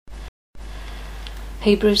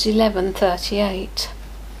Hebrews 11:38.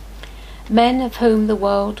 Men of whom the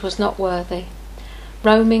world was not worthy,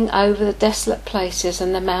 roaming over the desolate places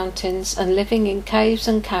and the mountains, and living in caves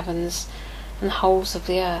and caverns and holes of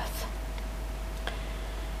the earth.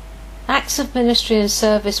 Acts of ministry and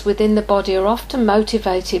service within the body are often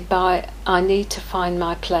motivated by "I need to find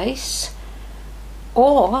my place,"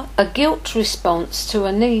 or a guilt response to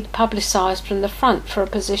a need publicised from the front for a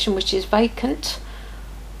position which is vacant,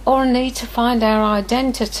 or a need to find our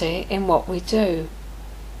identity in what we do.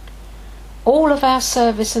 All of our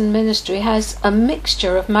service and ministry has a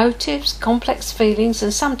mixture of motives, complex feelings,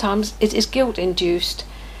 and sometimes it is guilt-induced.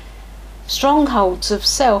 Strongholds of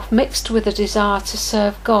self mixed with a desire to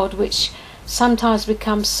serve God, which sometimes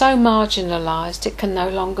becomes so marginalised it can no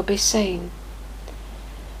longer be seen.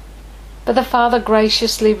 But the Father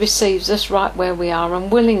graciously receives us right where we are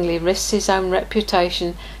and willingly risks his own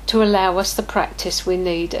reputation to allow us the practice we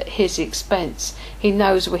need at his expense. He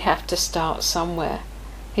knows we have to start somewhere.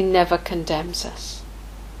 He never condemns us.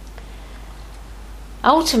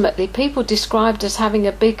 Ultimately, people described as having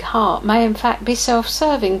a big heart may in fact be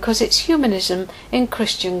self-serving, because it's humanism in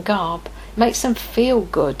Christian garb. It makes them feel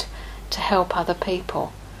good to help other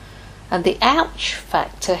people. And the ouch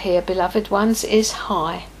factor here, beloved ones, is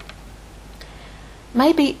high.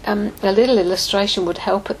 Maybe a little illustration would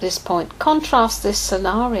help at this point. Contrast this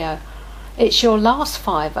scenario. It's your last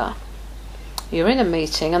fiver. You're in a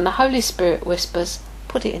meeting and the Holy Spirit whispers,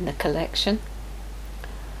 "Put it in the collection."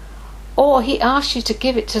 Or he asks you to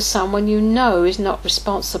give it to someone you know is not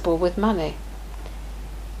responsible with money.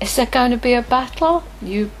 Is there going to be a battle?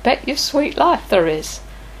 You bet your sweet life there is.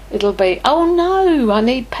 It'll be, "Oh no, I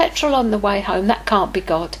need petrol on the way home, that can't be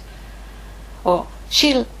God." Or,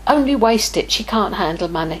 "She'll only waste it, she can't handle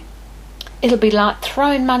money." It'll be like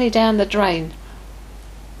throwing money down the drain.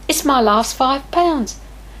 "It's my last £5.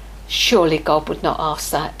 Surely God would not ask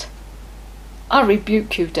that. I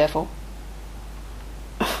rebuke you, devil.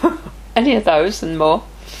 Any of those and more.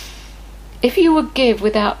 If you would give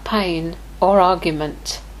without pain or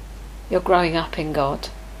argument, you're growing up in God.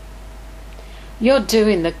 You're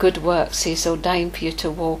doing the good works he's ordained for you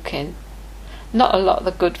to walk in. Not a lot of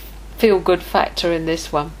the good feel-good factor in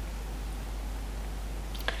this one.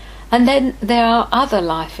 And then there are other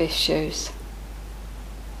life issues.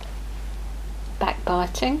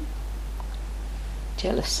 Backbiting,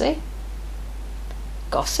 jealousy,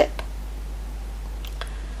 gossip.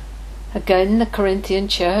 Again, the Corinthian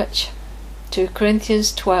church, 2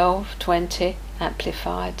 Corinthians 12:20,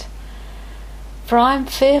 amplified. "For I am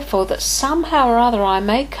fearful that somehow or other I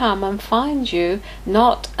may come and find you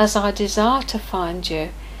not as I desire to find you,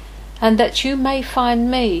 and that you may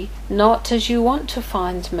find me not as you want to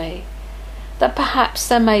find me, that perhaps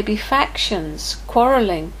there may be factions,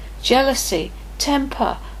 quarrelling, jealousy,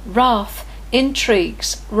 temper, wrath,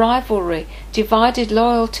 intrigues, rivalry, divided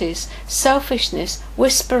loyalties, selfishness,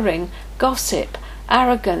 whispering, gossip,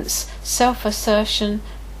 arrogance, self-assertion,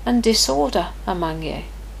 and disorder among you."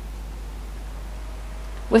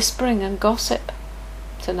 Whispering and gossip,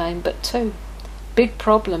 to name but two, big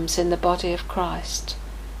problems in the body of Christ.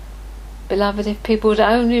 Beloved, if people would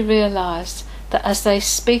only realise that as they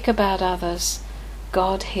speak about others,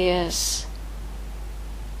 God hears.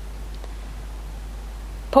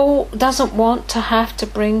 Paul doesn't want to have to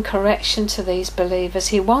bring correction to these believers.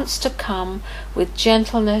 He wants to come with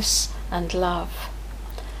gentleness and love.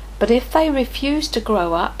 But if they refuse to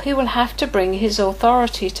grow up, he will have to bring his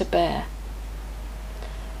authority to bear.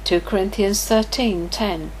 2 Corinthians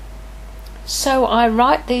 13:10. "So I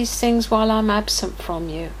write these things while I'm absent from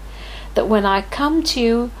you, that when I come to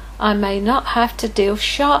you I may not have to deal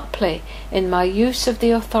sharply in my use of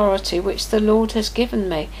the authority which the Lord has given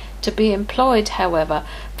me, to be employed, however,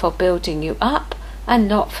 for building you up and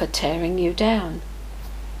not for tearing you down."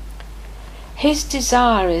 His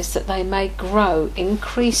desire is that they may grow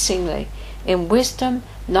increasingly in wisdom,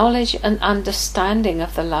 knowledge, and understanding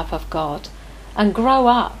of the love of God, and grow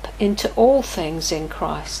up into all things in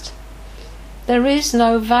Christ. There is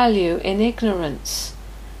no value in ignorance.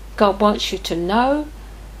 God wants you to know,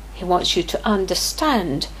 he wants you to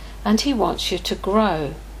understand, and he wants you to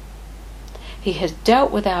grow. He has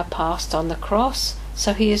dealt with our past on the cross,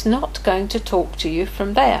 so he is not going to talk to you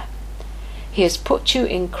from there. He has put you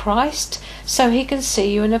in Christ so he can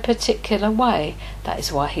see you in a particular way. That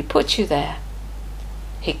is why he put you there.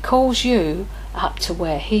 He calls you up to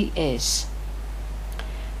where he is.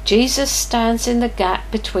 Jesus stands in the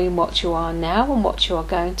gap between what you are now and what you are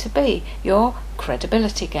going to be, your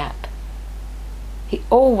credibility gap. He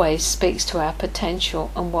always speaks to our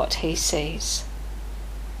potential and what he sees.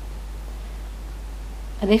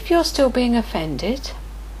 And if you're still being offended,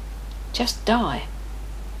 just die.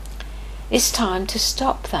 It's time to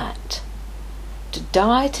stop that. To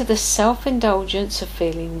die to the self-indulgence of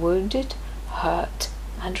feeling wounded, hurt,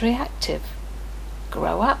 and reactive.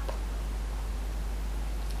 Grow up.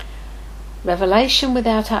 Revelation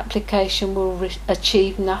without application will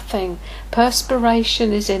achieve nothing.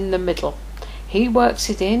 Perspiration is in the middle. He works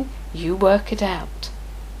it in, you work it out.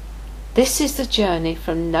 This is the journey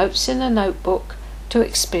from notes in a notebook to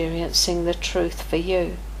experiencing the truth for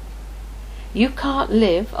you. You can't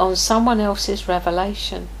live on someone else's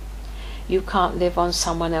revelation. You can't live on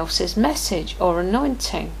someone else's message or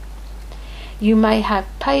anointing. You may have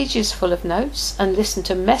pages full of notes and listen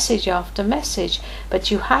to message after message,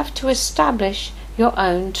 but you have to establish your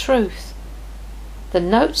own truth. The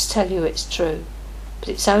notes tell you it's true, but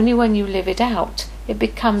it's only when you live it out it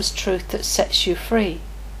becomes truth that sets you free.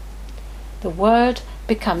 The word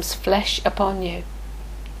becomes flesh upon you.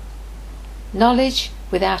 Knowledge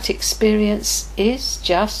without experience is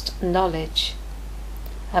just knowledge.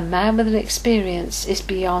 A man with an experience is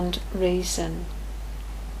beyond reason.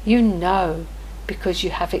 You know because you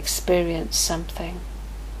have experienced something.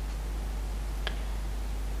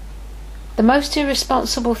 The most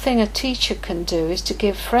irresponsible thing a teacher can do is to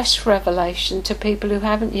give fresh revelation to people who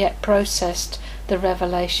haven't yet processed the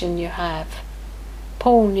revelation you have.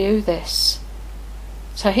 Paul knew this.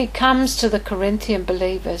 So he comes to the Corinthian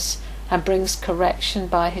believers and brings correction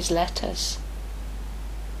by his letters.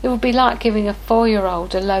 It would be like giving a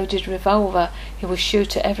 4-year-old a loaded revolver. He will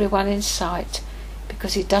shoot at everyone in sight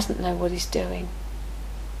because he doesn't know what he's doing.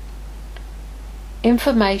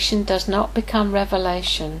 Information does not become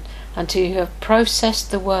revelation until you have processed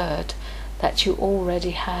the word that you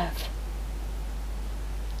already have.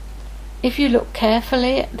 If you look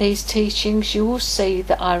carefully at these teachings, you will see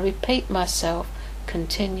that I repeat myself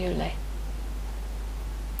continually.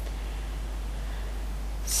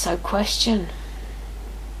 So question,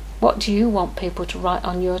 what do you want people to write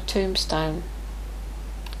on your tombstone?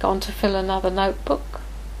 Gone to fill another notebook?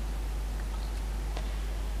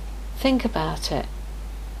 Think about it.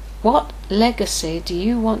 What legacy do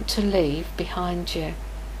you want to leave behind you?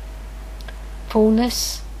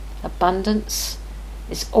 Fullness, abundance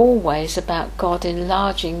is always about God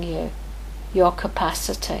enlarging you, your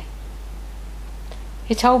capacity.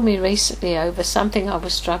 He told me recently over something I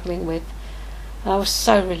was struggling with, and I was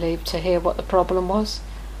so relieved to hear what the problem was.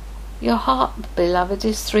 Your heart, beloved,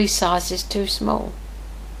 is 3 sizes too small.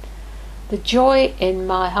 The joy in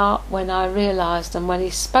my heart when I realised, and when he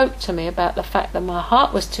spoke to me about the fact that my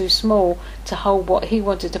heart was too small to hold what he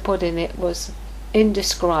wanted to put in it, was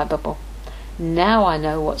indescribable. Now I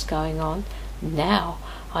know what's going on. Now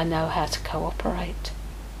I know how to cooperate.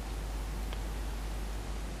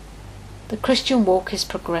 The Christian walk is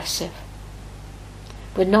progressive.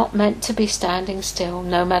 We're not meant to be standing still,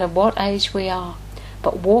 no matter what age we are,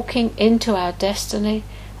 but walking into our destiny,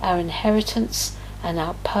 our inheritance, and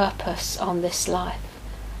our purpose on this life,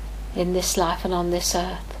 in this life and on this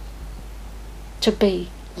earth, to be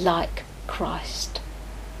like Christ.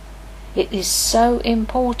 It is so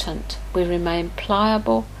important we remain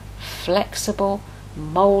pliable, flexible,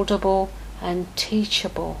 moldable, and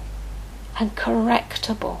teachable, and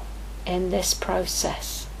correctable in this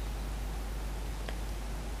process.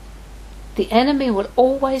 The enemy will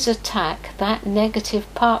always attack that negative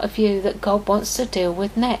part of you that God wants to deal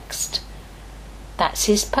with next. That's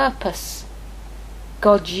his purpose.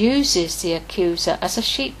 God uses the accuser as a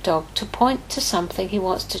sheepdog to point to something he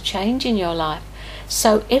wants to change in your life.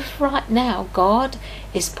 So if right now God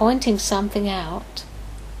is pointing something out,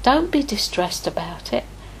 don't be distressed about it.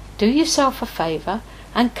 Do yourself a favour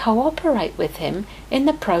and cooperate with him in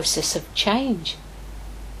the process of change.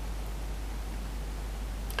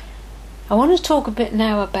 I want to talk a bit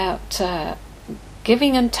now about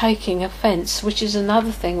giving and taking offence, which is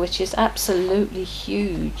another thing which is absolutely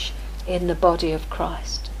huge in the body of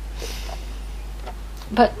Christ.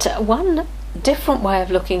 But one different way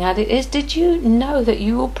of looking at it is, did you know that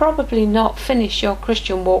you will probably not finish your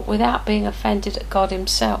Christian walk without being offended at God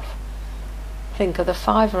himself? Think of the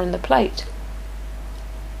fiver and the plate.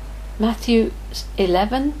 Matthew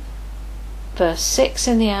 11 verse 6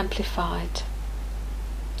 in the Amplified.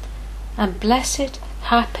 And blessed,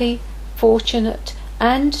 happy, fortunate,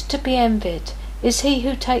 and to be envied is he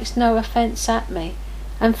who takes no offence at me,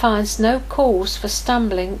 and finds no cause for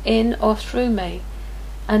stumbling in or through me,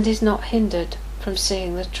 and is not hindered from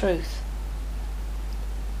seeing the truth.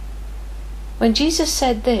 When Jesus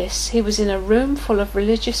said this, he was in a room full of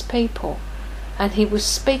religious people, and he was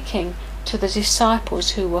speaking to the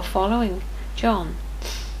disciples who were following John.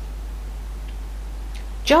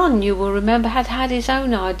 John, you will remember, had had his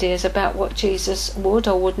own ideas about what Jesus would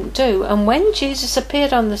or wouldn't do, and when Jesus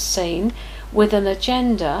appeared on the scene with an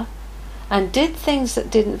agenda and did things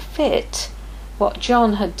that didn't fit what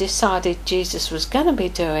John had decided Jesus was going to be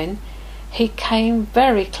doing, he came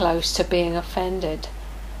very close to being offended.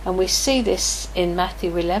 And we see this in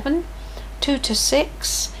Matthew 11,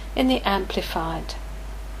 2-6 in the Amplified.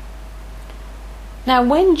 Now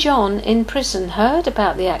when John in prison heard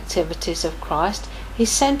about the activities of Christ, he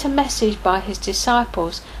sent a message by his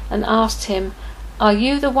disciples and asked him, "Are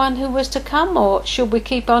you the one who was to come, or should we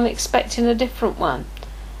keep on expecting a different one?"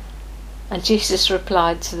 And Jesus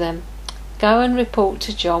replied to them, "Go and report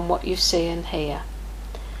to John what you see and hear.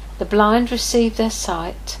 The blind receive their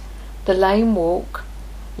sight, the lame walk,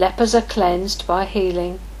 lepers are cleansed by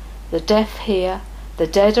healing, the deaf hear, the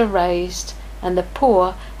dead are raised, and the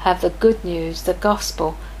poor have the good news, the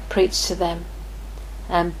gospel, preached to them.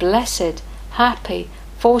 And blessed, happy,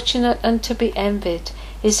 fortunate, and to be envied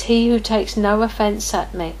is he who takes no offence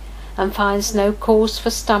at me, and finds no cause for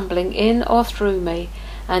stumbling in or through me,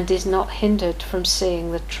 and is not hindered from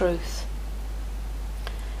seeing the truth."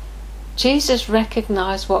 Jesus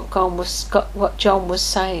recognised what John was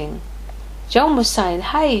saying. John was saying,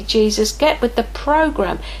 "Hey, Jesus, get with the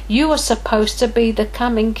program. You are supposed to be the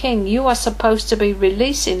coming king. You are supposed to be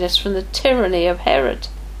releasing us from the tyranny of Herod."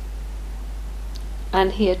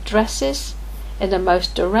 And he addresses in a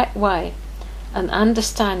most direct way an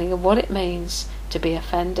understanding of what it means to be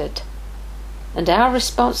offended, and our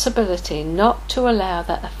responsibility not to allow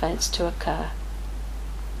that offence to occur.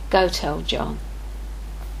 Go tell John.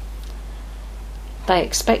 They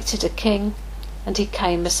expected a king, and he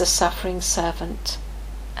came as a suffering servant,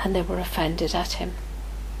 and they were offended at him.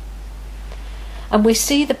 And we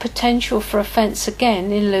see the potential for offence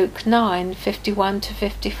again in Luke 9,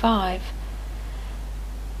 51-55.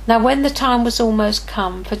 Now when the time was almost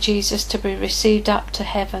come for Jesus to be received up to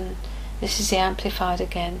heaven, this is the Amplified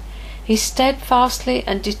again, he steadfastly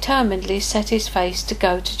and determinedly set his face to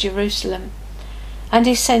go to Jerusalem, and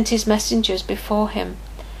he sent his messengers before him.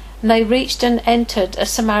 And they reached and entered a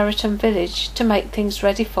Samaritan village to make things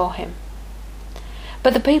ready for him.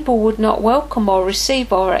 But the people would not welcome or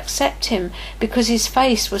receive or accept him, because his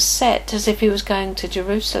face was set as if he was going to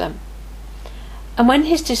Jerusalem. And when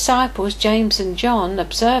his disciples James and John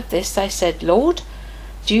observed this, they said, "Lord,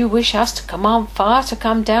 do you wish us to command fire to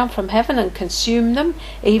come down from heaven and consume them,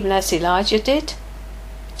 even as Elijah did?"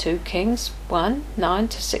 2 Kings 1,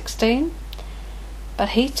 9-16. But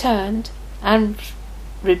he turned and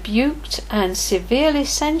rebuked and severely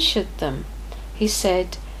censured them. He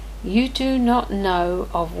said, "You do not know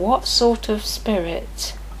of what sort of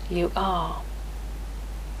spirit you are."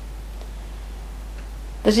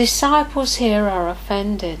 The disciples here are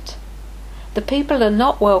offended. The people are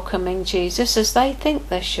not welcoming Jesus as they think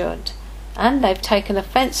they should, and they've taken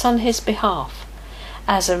offence on his behalf.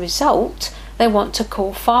 As a result, they want to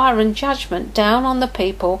call fire and judgment down on the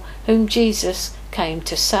people whom Jesus came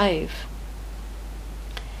to save.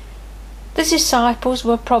 The disciples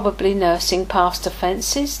were probably nursing past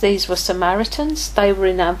offences. These were Samaritans, they were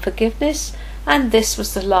in unforgiveness, and this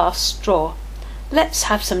was the last straw. Let's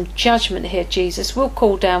have some judgment here, Jesus. We'll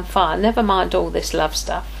call down fire, never mind all this love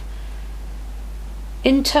stuff.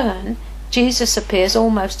 In turn, Jesus appears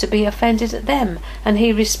almost to be offended at them, and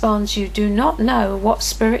he responds, "You do not know what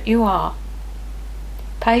spirit you are."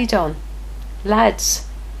 Paid on. Lads,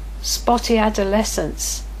 spotty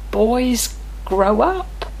adolescents, boys, grow up.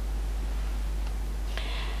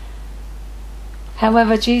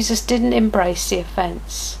 However, Jesus didn't embrace the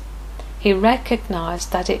offence. He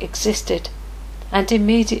recognised that it existed and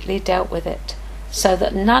immediately dealt with it, so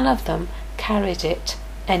that none of them carried it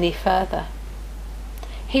any further.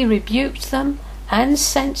 He rebuked them and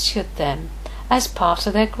censured them as part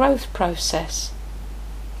of their growth process.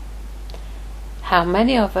 How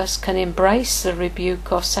many of us can embrace the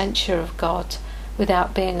rebuke or censure of God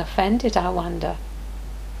without being offended, I wonder?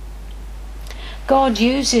 God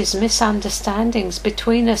uses misunderstandings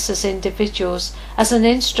between us as individuals as an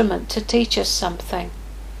instrument to teach us something.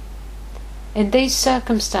 In these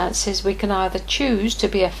circumstances, we can either choose to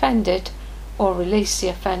be offended or release the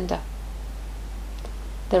offender.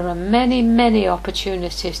 There are many, many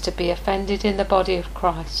opportunities to be offended in the body of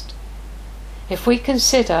Christ. If we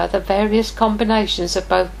consider the various combinations of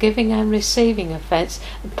both giving and receiving offence,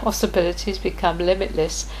 the possibilities become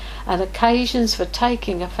limitless, and occasions for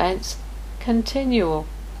taking offence continual.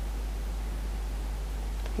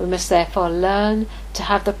 We must therefore learn to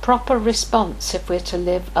have the proper response if we're to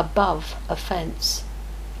live above offence.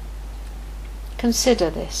 Consider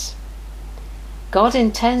this. God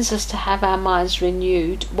intends us to have our minds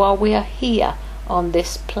renewed while we are here on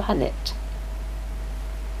this planet.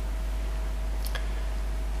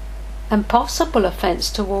 And possible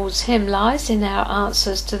offence towards him lies in our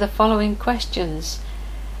answers to the following questions.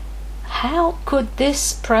 How could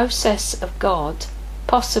this process of God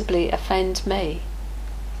possibly offend me?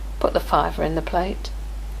 Put the fiver in the plate.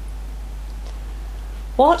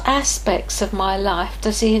 What aspects of my life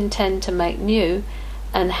does he intend to make new,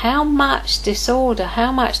 and how much disorder,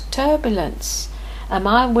 how much turbulence am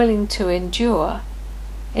I willing to endure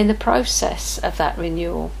in the process of that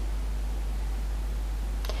renewal?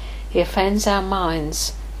 He offends our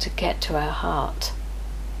minds to get to our heart.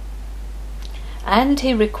 And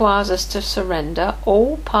he requires us to surrender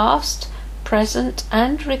all past, present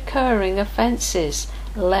and recurring offences.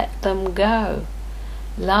 Let them go.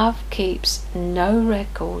 Love keeps no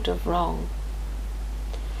record of wrong.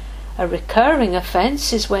 A recurring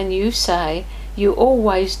offence is when you say, you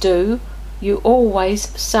always do, you always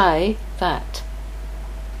say that.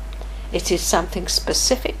 It is something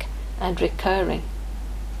specific and recurring.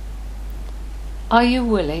 Are you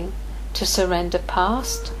willing to surrender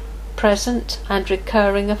past, present and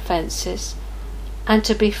recurring offences and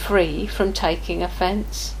to be free from taking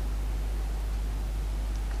offence?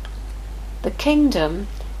 The kingdom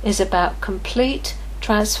is about complete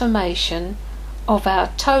transformation of our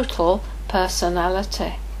total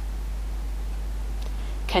personality.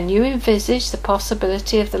 Can you envisage the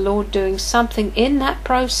possibility of the Lord doing something in that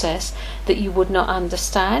process that you would not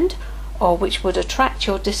understand or which would attract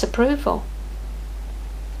your disapproval?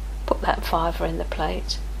 Put that fiver in the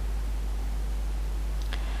plate.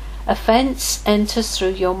 Offence enters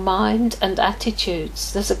through your mind and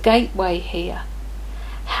attitudes. There's a gateway here.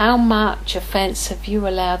 How much offence have you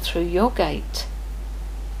allowed through your gate?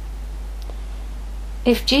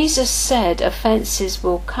 If Jesus said offences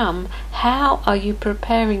will come, how are you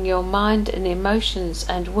preparing your mind and emotions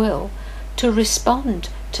and will to respond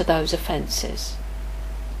to those offences?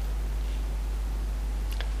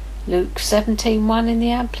 Luke 17:1 in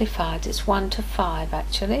the Amplified, it's 1-5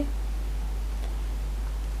 actually.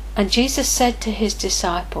 And Jesus said to his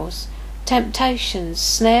disciples, temptations,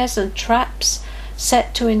 snares and traps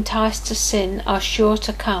set to entice to sin are sure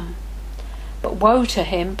to come, but woe to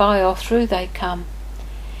him by or through they come.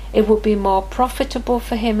 It would be more profitable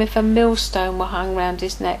for him if a millstone were hung round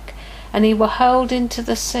his neck and he were hurled into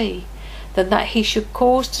the sea, than that he should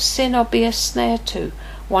cause to sin or be a snare to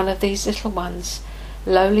one of these little ones,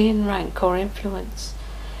 lowly in rank or influence.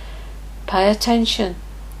 Pay attention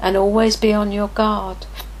and always be on your guard,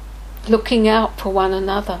 looking out for one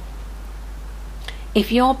another.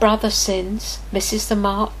 If your brother sins, misses the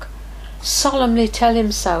mark, solemnly tell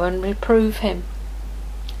him so and reprove him.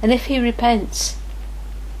 And if he repents,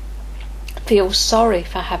 feels sorry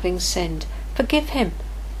for having sinned, forgive him.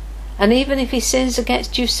 And even if he sins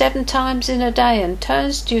against you 7 times in a day and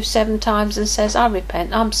turns to you 7 times and says, I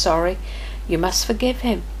repent, I'm sorry, you must forgive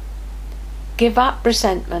him. Give up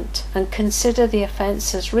resentment and consider the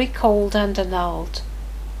offence as recalled and annulled.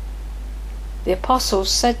 The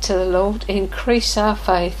apostles said to the Lord, increase our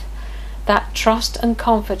faith, that trust and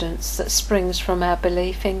confidence that springs from our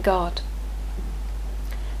belief in God.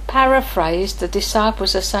 Paraphrased, the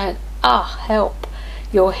disciples are saying, help,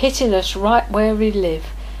 you're hitting us right where we live.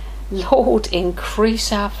 Lord,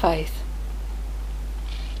 increase our faith.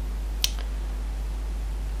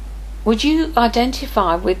 Would you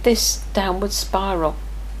identify with this downward spiral?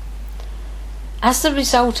 As the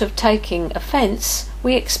result of taking offence,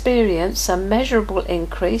 we experience a measurable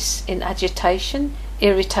increase in agitation,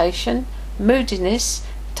 irritation, moodiness,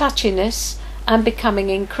 touchiness, and becoming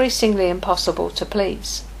increasingly impossible to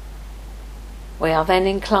please. We are then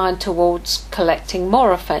inclined towards collecting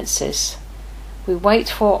more offences. We wait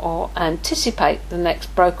for or anticipate the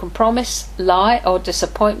next broken promise, lie or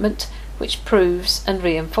disappointment which proves and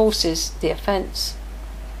reinforces the offence.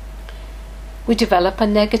 We develop a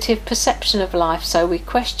negative perception of life, so we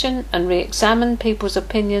question and re-examine people's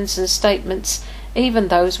opinions and statements, even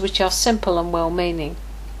those which are simple and well-meaning.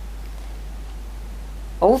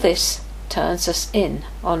 All this turns us in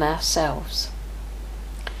on ourselves.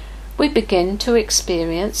 We begin to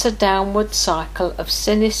experience a downward cycle of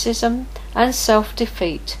cynicism and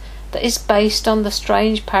self-defeat that is based on the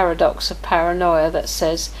strange paradox of paranoia that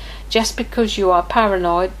says, just because you are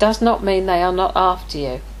paranoid does not mean they are not after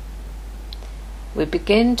you. We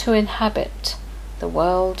begin to inhabit the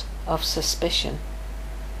world of suspicion.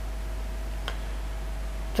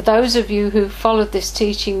 For those of you who followed this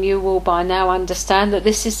teaching, you will by now understand that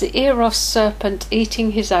this is the Eros serpent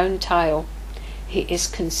eating his own tail. He is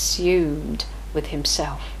consumed with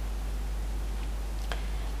himself.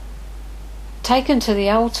 Taken to the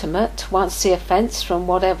ultimate, once the offence from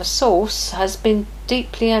whatever source has been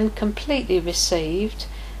deeply and completely received,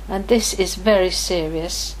 and this is very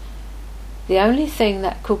serious, the only thing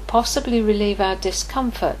that could possibly relieve our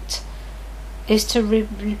discomfort is to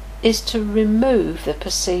remove the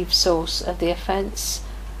perceived source of the offence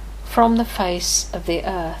from the face of the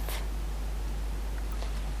earth.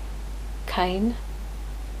 Cain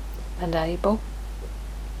and Abel.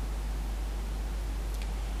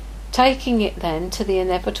 Taking it then to the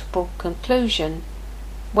inevitable conclusion,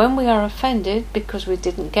 when we are offended because we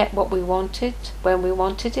didn't get what we wanted when we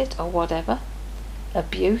wanted it or whatever,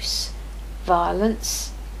 abuse,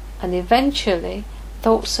 violence, and eventually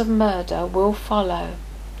thoughts of murder will follow,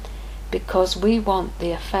 because we want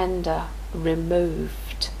the offender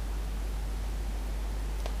removed.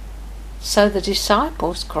 So the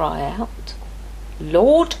disciples cry out,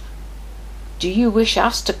 "Lord, do you wish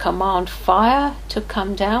us to command fire to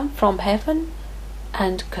come down from heaven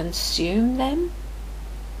and consume them?"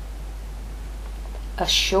 A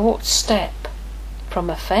short step from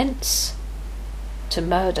offence to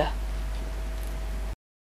murder.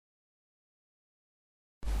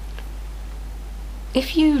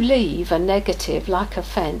 If you leave a negative like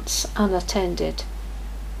offence unattended,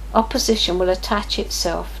 opposition will attach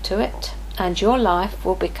itself to it, and your life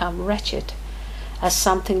will become wretched as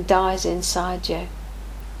something dies inside you.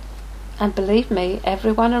 And believe me,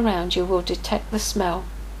 everyone around you will detect the smell.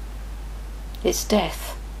 It's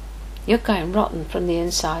death. You're going rotten from the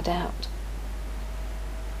inside out.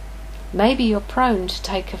 Maybe you're prone to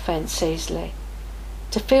take offence easily,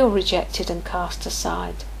 to feel rejected and cast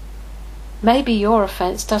aside. Maybe your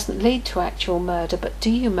offence doesn't lead to actual murder, but do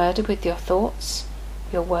you murder with your thoughts,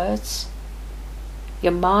 your words?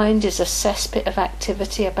 Your mind is a cesspit of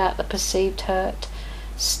activity about the perceived hurt,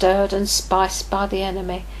 stirred and spiced by the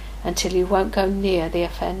enemy until you won't go near the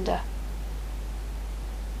offender.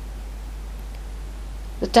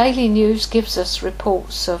 The daily news gives us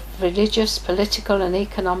reports of religious, political and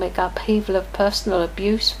economic upheaval, of personal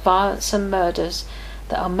abuse, violence and murders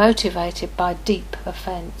that are motivated by deep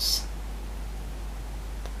offence.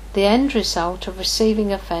 The end result of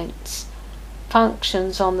receiving offence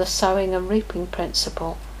functions on the sowing and reaping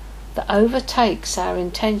principle that overtakes our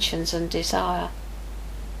intentions and desire.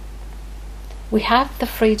 We have the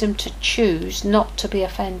freedom to choose not to be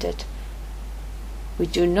offended. We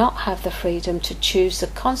do not have the freedom to choose the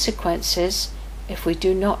consequences if we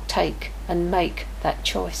do not take and make that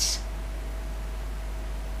choice.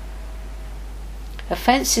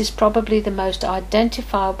 Offence is probably the most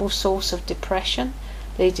identifiable source of depression,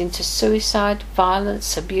 leading to suicide,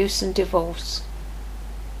 violence, abuse and divorce.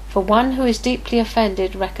 For one who is deeply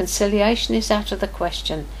offended, reconciliation is out of the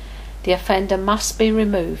question. The offender must be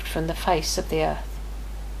removed from the face of the earth.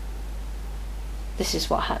 This is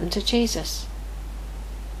what happened to Jesus.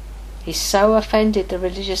 He so offended the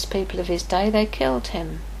religious people of his day they killed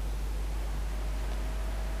him.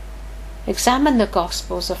 Examine the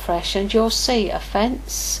Gospels afresh and you'll see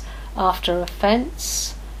offence after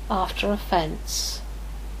offence after offence.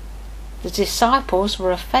 The disciples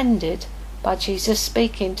were offended by Jesus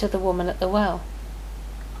speaking to the woman at the well.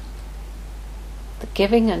 The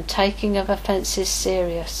giving and taking of offence is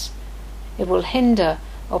serious. It will hinder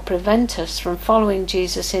or prevent us from following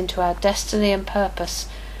Jesus into our destiny and purpose,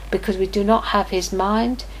 because we do not have his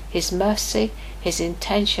mind, his mercy, his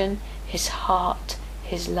intention, his heart,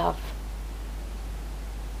 his love.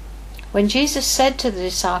 When Jesus said to the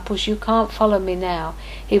disciples, "You can't follow me now,"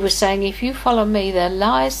 he was saying, if you follow me, there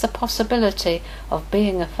lies the possibility of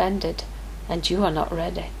being offended, and you are not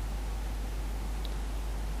ready.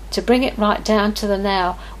 To bring it right down to the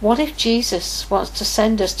now, what if Jesus wants to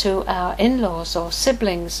send us to our in-laws or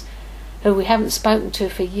siblings who we haven't spoken to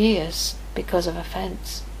for years because of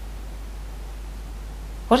offence?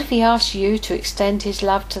 What if he asks you to extend his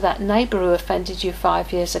love to that neighbour who offended you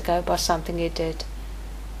 5 years ago by something he did?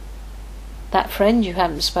 That friend you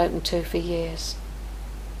haven't spoken to for years?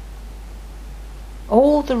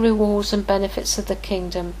 All the rewards and benefits of the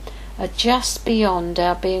kingdom are just beyond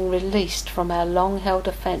our being released from our long-held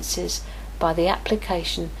offences by the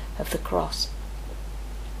application of the cross.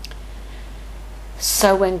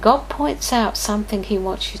 So when God points out something he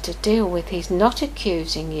wants you to deal with, he's not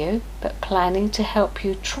accusing you, but planning to help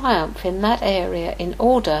you triumph in that area in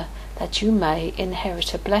order that you may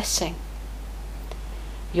inherit a blessing.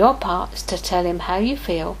 Your part is to tell him how you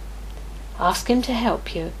feel, ask him to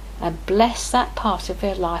help you, and bless that part of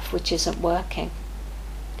your life which isn't working.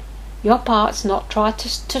 Your part's not try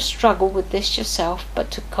to struggle with this yourself,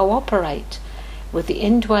 but to cooperate with the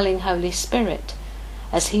indwelling Holy Spirit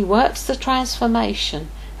as he works the transformation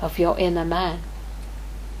of your inner man.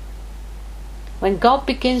 When God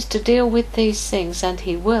begins to deal with these things, and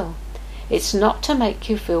He will, it's not to make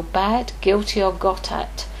you feel bad, guilty or got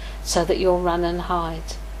at, so that you'll run and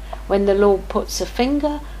hide. When the Lord puts a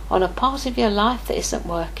finger on a part of your life that isn't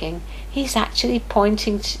working, He's actually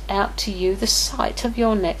pointing out to you the site of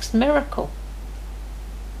your next miracle.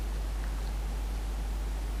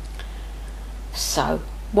 So,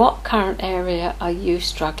 what current area are you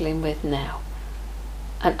struggling with now?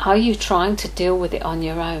 And are you trying to deal with it on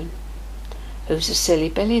your own? Who's a silly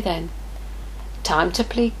Billy then? Time to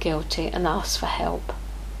plead guilty and ask for help.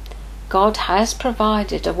 God has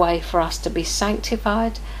provided a way for us to be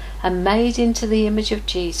sanctified and made into the image of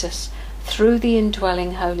Jesus through the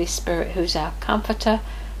indwelling Holy Spirit, who's our comforter,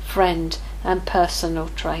 friend and personal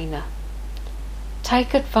trainer.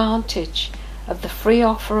 Take advantage of the free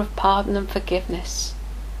offer of pardon and forgiveness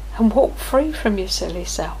and walk free from your silly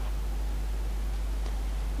self.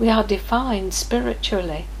 We are defined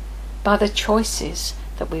spiritually by the choices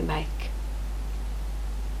that we make.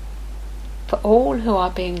 For all who are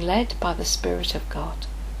being led by the Spirit of God,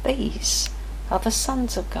 these are the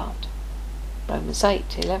sons of God. Romans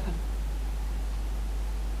 8:11.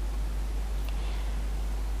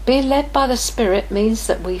 Being led by the Spirit means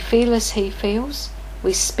that we feel as He feels,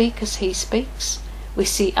 we speak as He speaks, we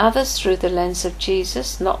see others through the lens of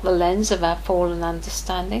Jesus, not the lens of our fallen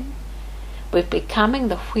understanding. We're becoming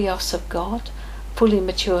the huios of God, fully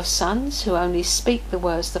mature sons who only speak the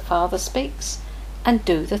words the Father speaks and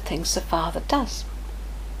do the things the Father does.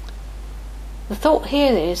 The thought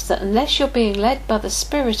here is that unless you're being led by the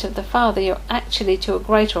Spirit of the Father, you're actually, to a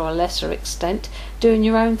greater or lesser extent, doing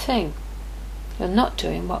your own thing. You're not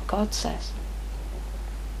doing what God says.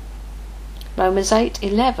 Romans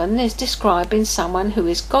 8:11 is describing someone who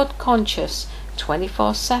is God-conscious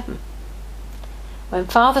 24/7. When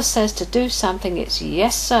Father says to do something, it's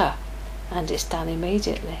yes sir, and it's done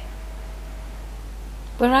immediately.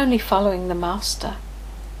 We're only following the Master.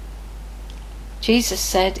 Jesus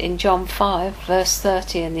said in John 5 verse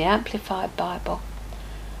 30 in the Amplified Bible,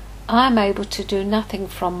 I am able to do nothing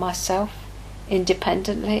from myself,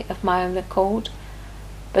 independently of my own accord,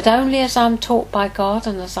 but only as I am taught by God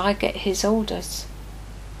and as I get His orders.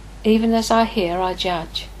 Even as I hear, I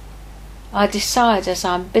judge. I decide as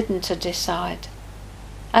I am bidden to decide.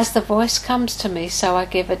 As the voice comes to me, so I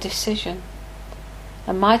give a decision.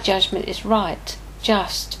 And my judgment is right,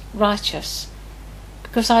 just, righteous,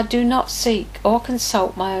 because I do not seek or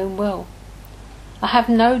consult my own will. I have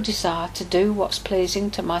no desire to do what's pleasing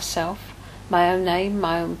to myself, my own aim,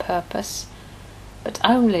 my own purpose, but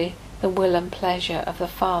only the will and pleasure of the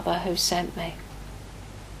Father who sent me.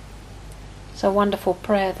 It's a wonderful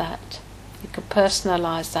prayer that. You can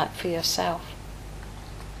personalise that for yourself.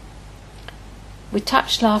 We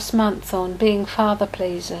touched last month on being Father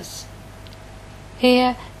pleasers.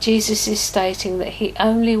 Here Jesus is stating that He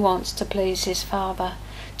only wants to please His Father,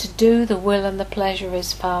 to do the will and the pleasure of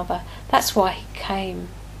His Father. That's why He came.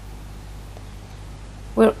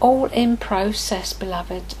 We're all in process,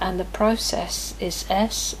 beloved, and the process is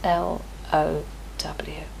SLOW.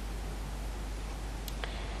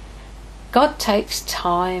 God takes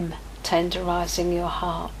time tenderizing your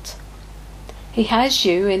heart. He has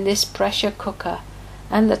you in this pressure cooker,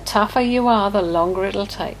 and the tougher you are, the longer it'll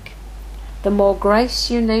take. The more grace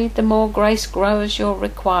you need, the more grace growers you'll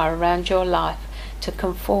require around your life to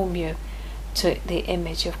conform you to the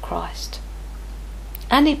image of Christ.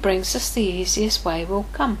 And He brings us the easiest way will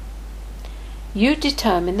come. You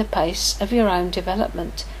determine the pace of your own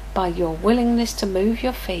development by your willingness to move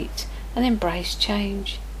your feet and embrace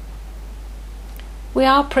change. We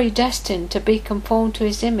are predestined to be conformed to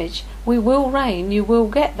His image. We will reign, you will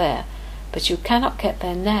get there, but you cannot get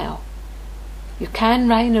there now. You can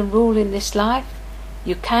reign and rule in this life.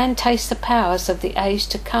 You can taste the powers of the age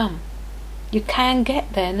to come. You can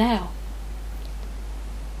get there now.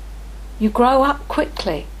 You grow up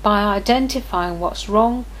quickly by identifying what's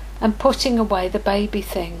wrong and putting away the baby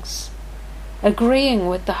things, agreeing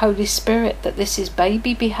with the Holy Spirit that this is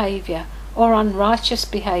baby behaviour or unrighteous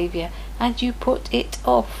behaviour, and you put it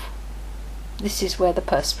off. This is where the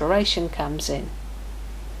perspiration comes in.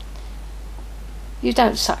 You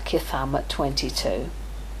don't suck your thumb at 22.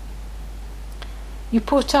 You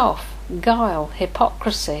put off guile,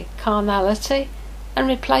 hypocrisy, carnality, and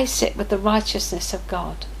replace it with the righteousness of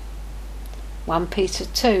God. 1 Peter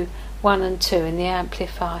 2, 1 and 2 in the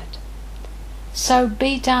Amplified. So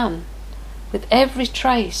be done with every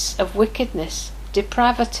trace of wickedness,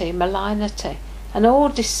 depravity, malignity, and all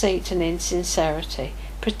deceit and insincerity,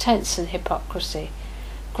 pretense and hypocrisy,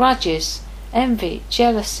 grudges, envy,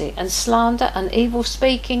 jealousy, and slander, and evil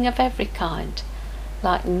speaking of every kind.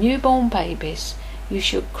 Like newborn babies, you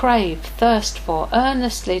should crave, thirst for,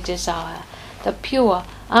 earnestly desire the pure,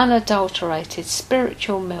 unadulterated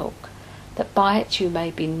spiritual milk, that by it you may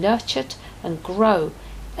be nurtured and grow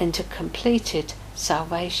into completed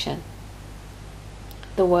salvation.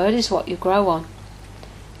 The Word is what you grow on.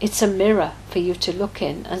 It's a mirror for you to look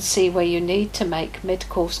in and see where you need to make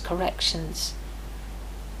mid-course corrections.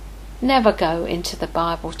 Never go into the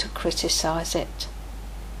Bible to criticize it.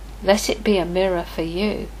 Let it be a mirror for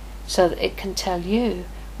you, so that it can tell you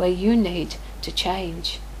where you need to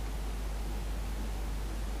change.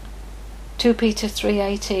 2 Peter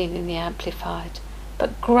 3:18 in the Amplified.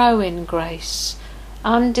 But grow in grace,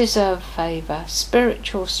 undeserved favour,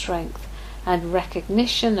 spiritual strength, and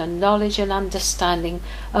recognition and knowledge and understanding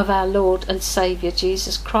of our Lord and Saviour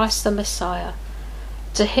Jesus Christ the Messiah.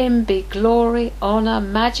 To him be glory, honour,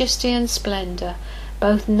 majesty and splendour,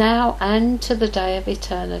 both now and to the day of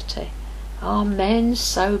eternity. Amen,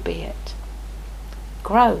 so be it.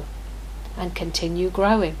 Grow and continue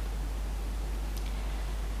growing.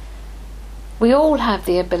 We all have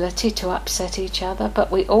the ability to upset each other,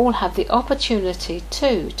 but we all have the opportunity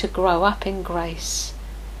too to grow up in grace.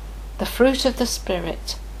 The fruit of the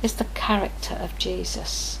Spirit is the character of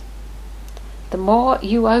Jesus. The more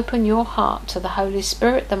you open your heart to the Holy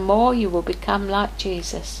Spirit, the more you will become like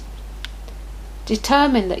Jesus.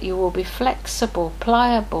 Determine that you will be flexible,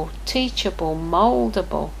 pliable, teachable,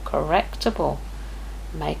 mouldable, correctable.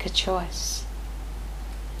 Make a choice.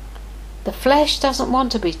 The flesh doesn't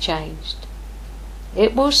want to be changed.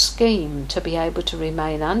 It will scheme to be able to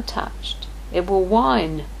remain untouched. It will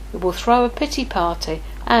whine. It will throw a pity party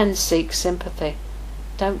and seek sympathy.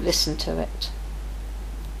 Don't listen to it.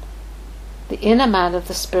 The inner man of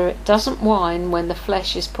the Spirit doesn't whine when the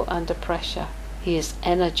flesh is put under pressure. He is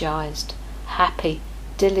energized, happy,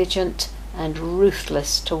 diligent, and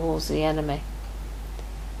ruthless towards the enemy.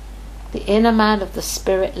 The inner man of the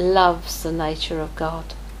Spirit loves the nature of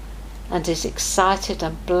God and is excited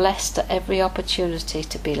and blessed at every opportunity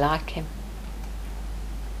to be like him.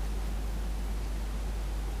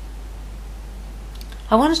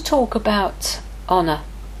 I want to talk about honour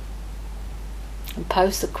and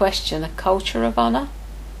pose the question, a culture of honour?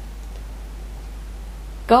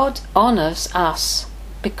 God honours us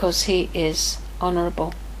because he is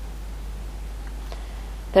honourable.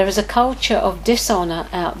 There is a culture of dishonour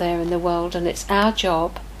out there in the world, and it's our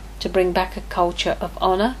job to bring back a culture of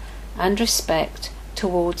honour and respect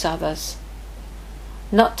towards others.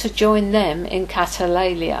 Not to join them in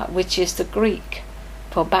katalalia, which is the Greek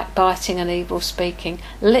for backbiting and evil speaking,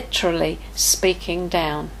 literally speaking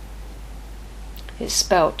down. It's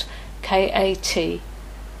spelt Katalalia.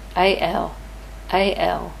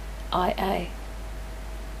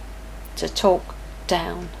 To talk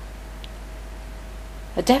down.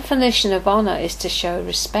 A definition of honour is to show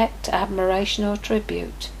respect, admiration or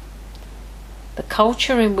tribute. The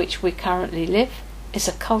culture in which we currently live is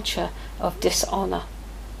a culture of dishonour.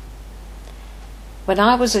 When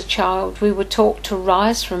I was a child, we were taught to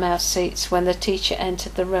rise from our seats when the teacher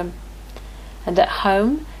entered the room, and at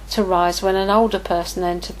home to rise when an older person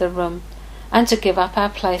entered the room, and to give up our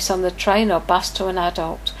place on the train or bus to an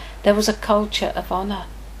adult. There was a culture of honour.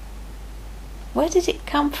 Where did it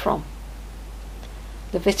come from?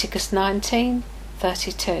 Leviticus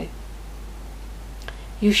 19:32.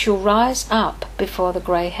 You shall rise up before the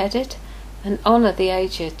grey-headed and honour the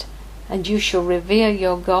aged, and you shall revere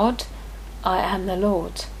your God. I am the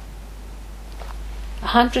Lord.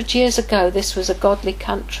 100 years ago this was a godly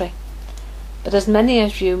country, but as many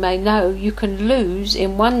of you may know, you can lose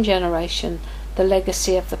in one generation the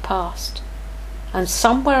legacy of the past, and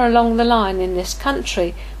somewhere along the line in this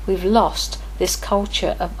country we've lost this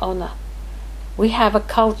culture of honour. We have a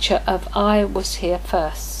culture of I was here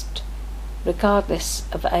first, regardless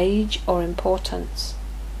of age or importance.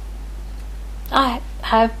 I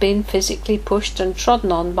have been physically pushed and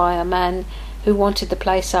trodden on by a man who wanted the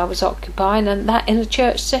place I was occupying, and that in a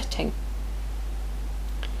church setting.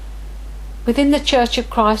 Within the Church of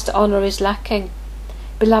Christ, honour is lacking.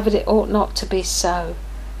 Beloved, it ought not to be so.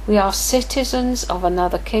 We are citizens of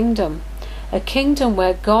another kingdom, a kingdom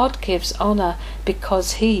where God gives honour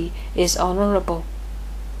because he is honourable.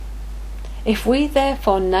 If we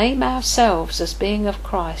therefore name ourselves as being of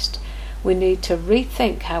Christ, we need to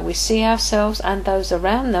rethink how we see ourselves and those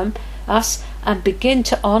around us and begin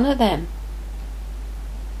to honour them.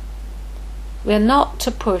 We are not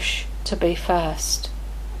to push to be first.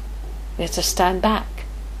 We are to stand back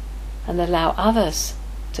and allow others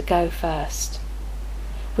to go first.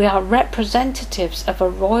 We are representatives of a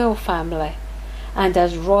royal family, and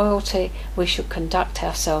as royalty we should conduct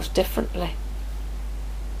ourselves differently.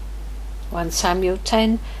 1 Samuel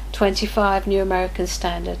 10:25 New American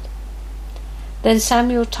Standard. Then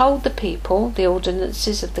Samuel told the people the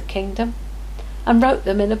ordinances of the kingdom, and wrote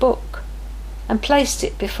them in a book, and placed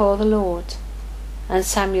it before the Lord. And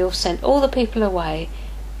Samuel sent all the people away,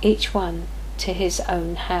 each one to his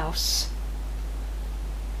own house.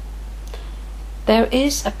 There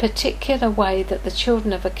is a particular way that the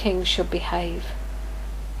children of a king should behave.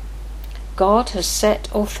 God has set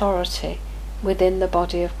authority within the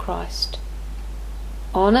body of Christ.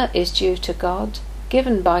 Honour is due to God,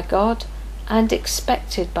 given by God, and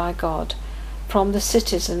expected by God from the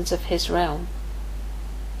citizens of his realm.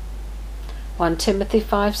 1 Timothy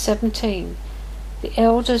 5:17. The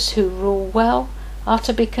elders who rule well are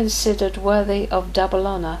to be considered worthy of double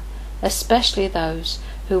honour, especially those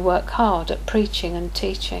who work hard at preaching and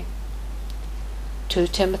teaching. 2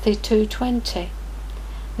 Timothy 2:20.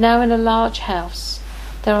 Now in a large house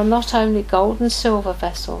there are not only gold and silver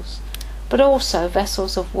vessels, but also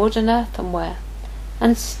vessels of wood and earthenware,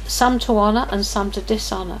 and some to honour and some to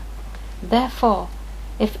dishonour. Therefore,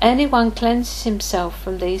 if anyone cleanses himself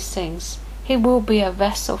from these things, he will be a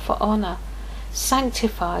vessel for honour,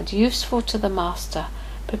 sanctified, useful to the master,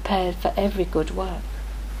 prepared for every good work.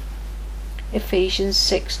 Ephesians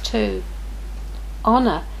 6:2.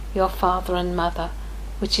 Honour your father and mother,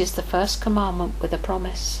 which is the first commandment with a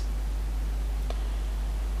promise.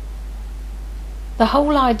 The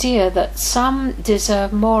whole idea that some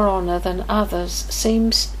deserve more honour than others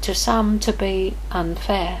seems to some to be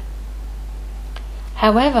unfair.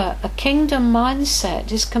 However, a kingdom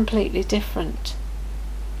mindset is completely different.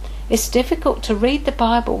 It's difficult to read the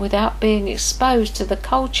Bible without being exposed to the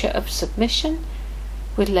culture of submission,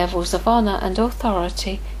 with levels of honour and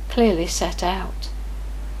authority clearly set out.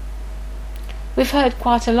 We've heard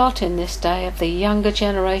quite a lot in this day of the younger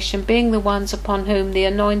generation being the ones upon whom the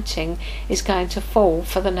anointing is going to fall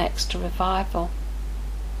for the next revival.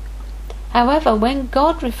 However, when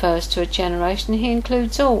God refers to a generation, he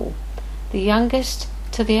includes all, the youngest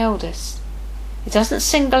to the eldest. He doesn't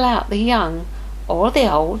single out the young or the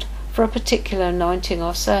old for a particular anointing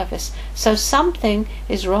or service, so something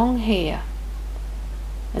is wrong here.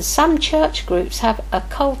 And some church groups have a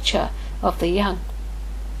culture of the young.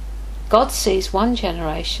 God sees one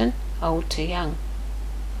generation, old to young.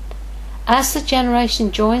 As the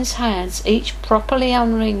generation joins hands, each properly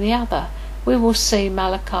honouring the other, we will see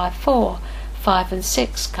Malachi 4:5 and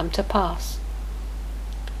 6 come to pass.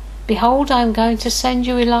 Behold, I am going to send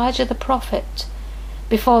you Elijah the prophet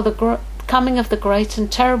before the coming of the great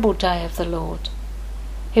and terrible day of the Lord.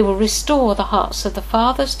 He will restore the hearts of the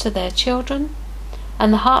fathers to their children,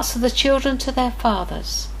 and the hearts of the children to their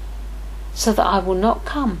fathers, so that I will not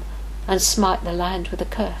come and smite the land with a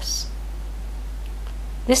curse.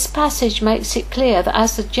 This passage makes it clear that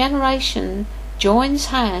as the generation joins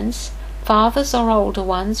hands, fathers or older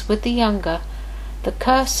ones with the younger, the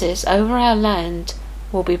curses over our land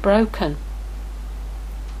will be broken.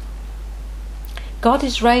 God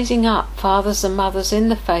is raising up fathers and mothers in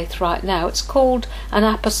the faith right now. It's called an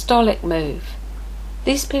apostolic move.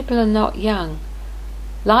 These people are not young.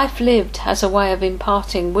 Life lived has a way of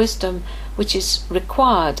imparting wisdom which is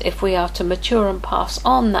required if we are to mature and pass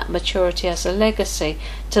on that maturity as a legacy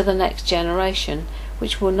to the next generation,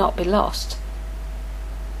 which will not be lost.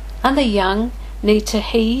 And the young need to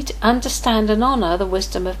heed, understand and honour the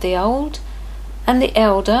wisdom of the old, and the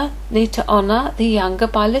elder need to honour the younger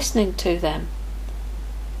by listening to them.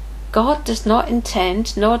 God does not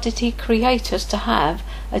intend, nor did he create us to have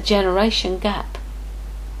a generation gap.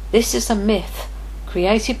 This is a myth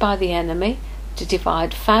created by the enemy to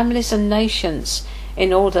divide families and nations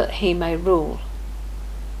in order that he may rule.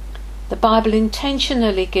 The Bible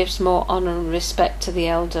intentionally gives more honour and respect to the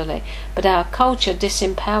elderly, but our culture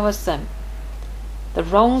disempowers them. The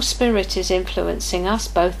wrong spirit is influencing us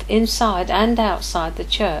both inside and outside the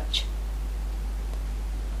church.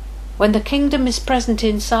 When the kingdom is present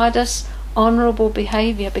inside us, honourable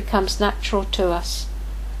behaviour becomes natural to us.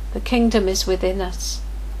 The kingdom is within us.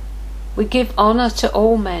 We give honour to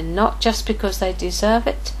all men, not just because they deserve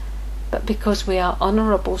it, but because we are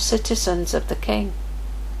honourable citizens of the King.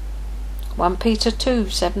 1 Peter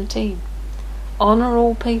 2:17. Honour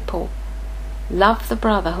all people, love the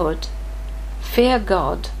brotherhood, fear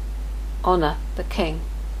God, honour the King.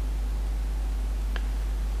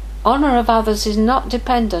 Honour of others is not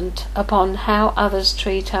dependent upon how others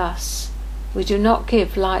treat us. We do not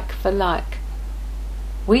give like for like.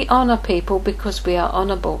 We honour people because we are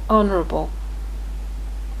honourable.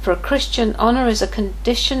 For a Christian, honour is a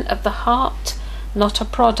condition of the heart, not a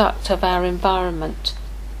product of our environment.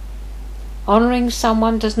 Honouring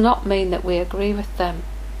someone does not mean that we agree with them.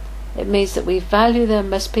 It means that we value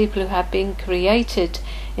them as people who have been created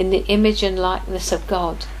in the image and likeness of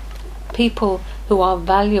God, people who are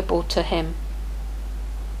valuable to Him.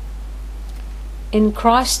 In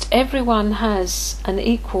Christ, everyone has an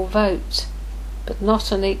equal vote, but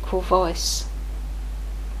not an equal voice.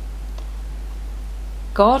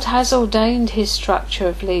 God has ordained His structure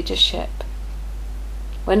of leadership.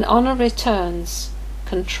 When honour returns,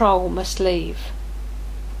 control must leave.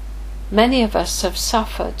 Many of us have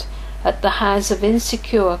suffered at the hands of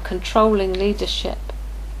insecure, controlling leadership.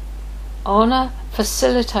 Honour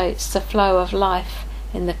facilitates the flow of life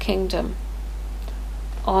in the kingdom.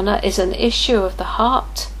 Honour is an issue of the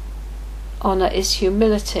heart. Honour is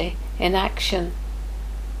humility in action.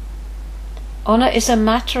 Honour is a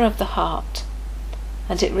matter of the heart,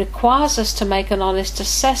 and it requires us to make an honest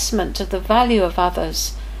assessment of the value of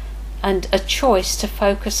others and a choice to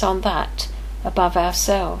focus on that above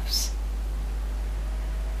ourselves.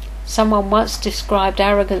 Someone once described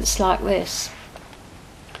arrogance like this: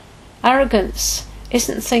 arrogance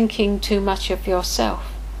isn't thinking too much of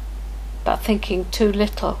yourself, but thinking too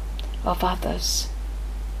little of others.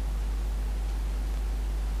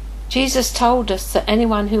 Jesus told us that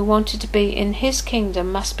anyone who wanted to be in His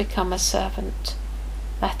kingdom must become a servant.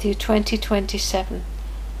 Matthew 20:27.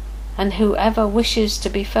 And whoever wishes to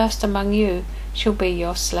be first among you shall be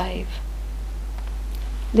your slave.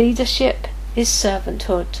 Leadership is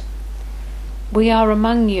servanthood. We are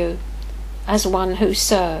among you as one who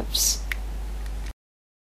serves.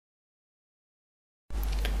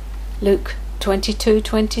 Luke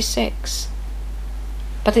 22:26.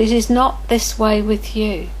 But it is not this way with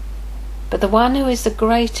you, but the one who is the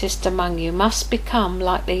greatest among you must become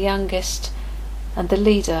like the youngest, and the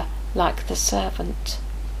leader like the servant.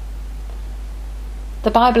 The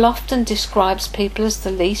Bible often describes people as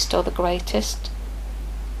the least or the greatest.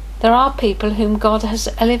 There are people whom God has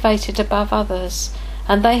elevated above others,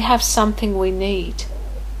 and they have something we need.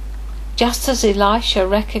 Just as Elisha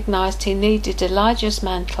recognized he needed Elijah's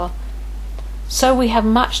mantle, so we have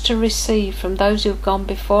much to receive from those who have gone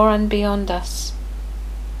before and beyond us.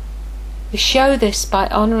 We show this by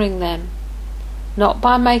honouring them, not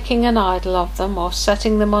by making an idol of them or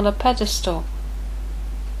setting them on a pedestal.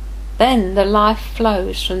 Then the life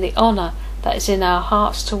flows from the honour that is in our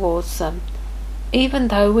hearts towards them, even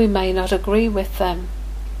though we may not agree with them.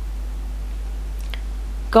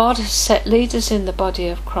 God has set leaders in the body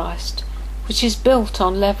of Christ, which is built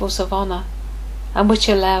on levels of honour, and which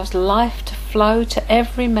allows life to flow to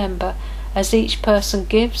every member as each person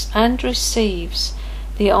gives and receives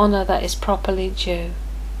the honour that is properly due.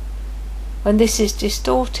 When this is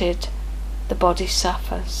distorted, the body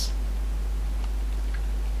suffers.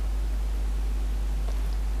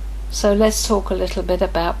 So let's talk a little bit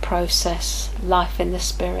about process, life in the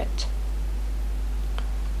Spirit.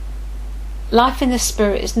 Life in the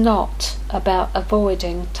Spirit is not about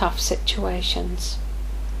avoiding tough situations.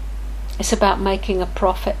 It's about making a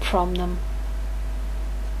profit from them.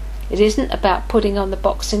 It isn't about putting on the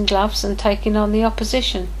boxing gloves and taking on the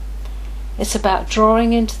opposition. It's about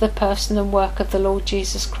drawing into the person and work of the Lord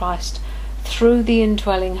Jesus Christ through the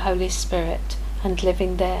indwelling Holy Spirit and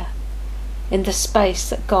living there, in the space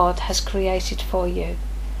that God has created for you,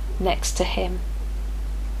 next to Him,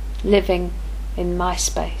 living in my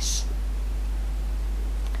space.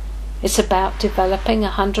 It's about developing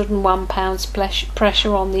 101 pounds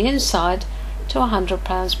pressure on the inside to 100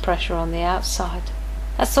 pounds pressure on the outside.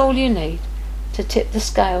 That's all you need to tip the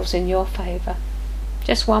scales in your favour.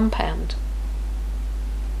 Just 1 pound.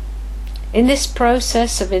 In this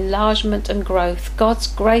process of enlargement and growth, God's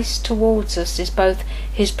grace towards us is both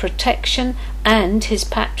His protection and His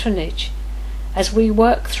patronage, as we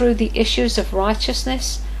work through the issues of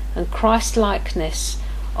righteousness and Christ-likeness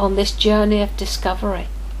on this journey of discovery.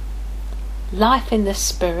 Life in the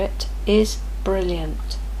Spirit is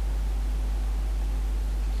brilliant.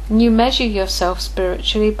 You measure yourself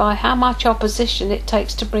spiritually by how much opposition it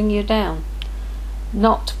takes to bring you down,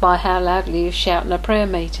 not by how loudly you shout in a prayer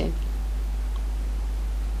meeting.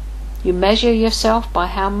 You measure yourself by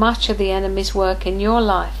how much of the enemy's work in your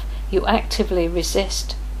life you actively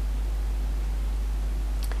resist.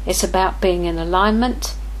 It's about being in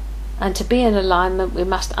alignment, and to be in alignment we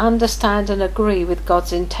must understand and agree with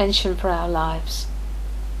God's intention for our lives.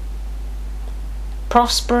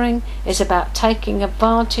 Prospering is about taking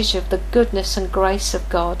advantage of the goodness and grace of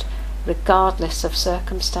God, regardless of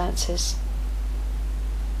circumstances.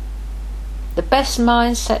 The best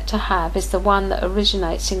mindset to have is the one that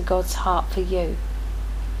originates in God's heart for you.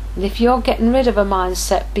 And if you're getting rid of a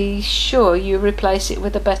mindset, be sure you replace it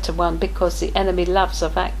with a better one, because the enemy loves a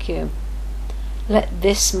vacuum. Let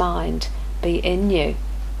this mind be in you.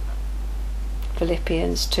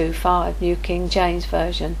 Philippians 2:5, New King James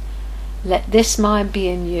Version. Let this mind be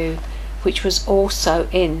in you, which was also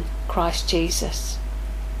in Christ Jesus.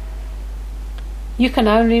 You can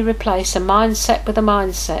only replace a mindset with a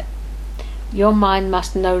mindset. Your mind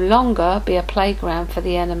must no longer be a playground for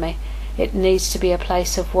the enemy. It needs to be a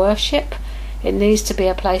place of worship. It needs to be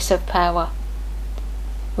a place of power.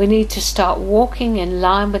 We need to start walking in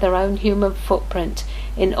line with our own human footprint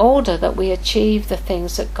in order that we achieve the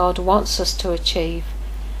things that God wants us to achieve,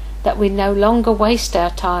 that we no longer waste our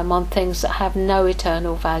time on things that have no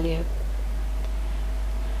eternal value.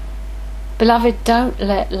 Beloved, don't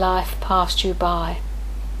let life pass you by.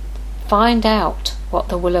 Find out what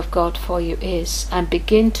the will of God for you is and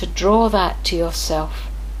begin to draw that to yourself.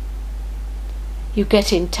 You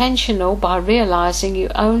get intentional by realizing you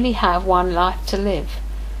only have one life to live.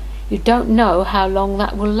 You don't know how long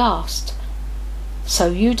that will last. So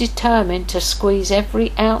you determine to squeeze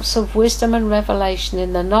every ounce of wisdom and revelation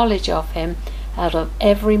in the knowledge of Him out of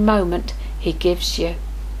every moment He gives you.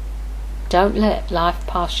 Don't let life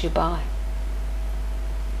pass you by.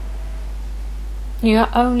 You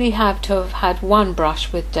only have to have had one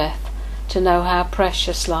brush with death to know how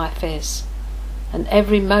precious life is, and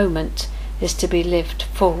every moment is to be lived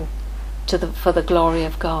full for the glory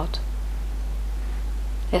of God.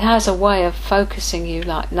 It has a way of focusing you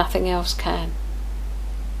like nothing else can.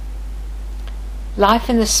 Life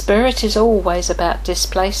in the Spirit is always about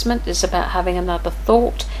displacement. It's about having another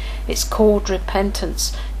thought. It's called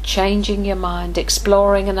repentance, changing your mind,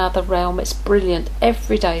 exploring another realm. It's brilliant.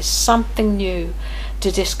 Every day something new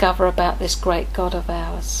to discover about this great God of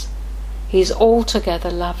ours. He is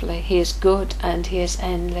altogether lovely. He is good and He is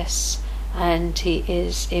endless and He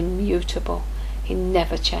is immutable. He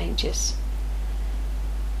never changes.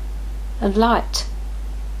 And light.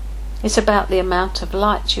 It's about the amount of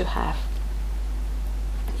light you have.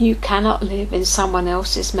 You cannot live in someone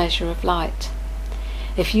else's measure of light.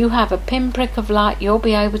 If you have a pinprick of light, you'll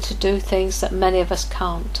be able to do things that many of us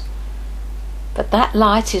can't. But that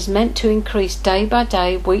light is meant to increase day by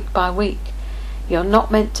day, week by week. You're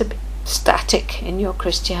not meant to be static in your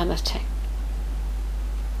Christianity.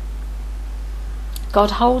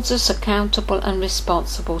 God holds us accountable and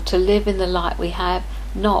responsible to live in the light we have,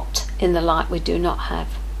 not in the light we do not have.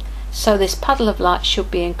 So this puddle of light should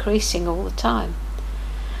be increasing all the time.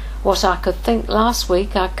 What I could think last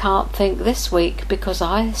week, I can't think this week because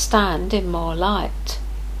I stand in more light.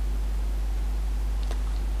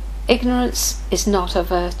 Ignorance is not a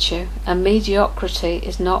virtue, and mediocrity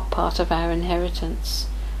is not part of our inheritance.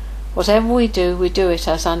 Whatever we do it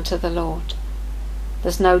as unto the Lord.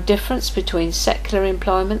 There's no difference between secular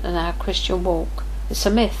employment and our Christian walk. It's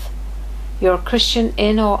a myth. You're a Christian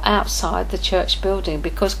in or outside the church building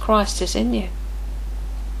because Christ is in you.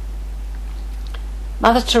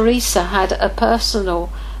 Mother Teresa had a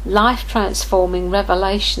personal, life-transforming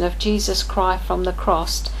revelation of Jesus' cry from the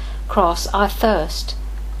cross, "I thirst."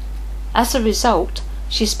 As a result,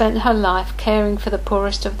 she spent her life caring for the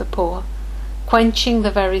poorest of the poor, quenching the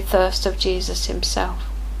very thirst of Jesus Himself.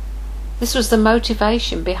 This was the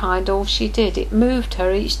motivation behind all she did. It moved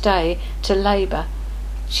her each day to labour.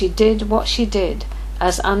 She did what she did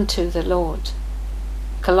as unto the Lord.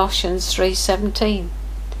 Colossians 3:17.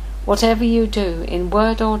 Whatever you do, in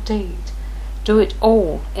word or deed, do it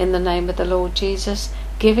all in the name of the Lord Jesus,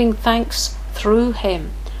 giving thanks through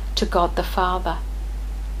Him to God the Father.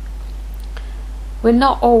 We're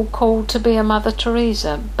not all called to be a Mother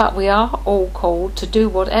Teresa, but we are all called to do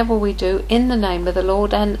whatever we do in the name of the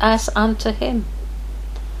Lord and as unto Him.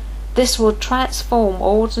 This will transform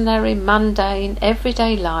ordinary, mundane,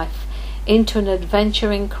 everyday life into an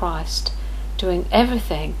adventure in Christ, doing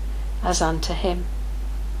everything as unto Him.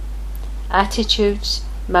 Attitudes,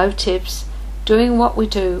 motives, doing what we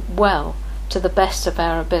do well to the best of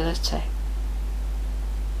our ability.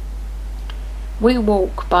 We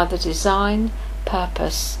walk by the design,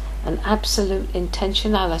 purpose, and absolute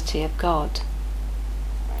intentionality of God.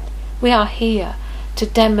 We are here to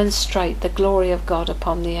demonstrate the glory of God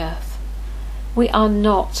upon the earth. We are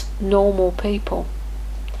not normal people.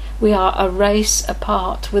 We are a race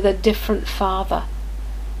apart with a different Father.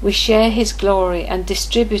 We share His glory and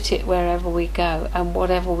distribute it wherever we go and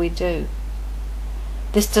whatever we do.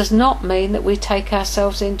 This does not mean that we take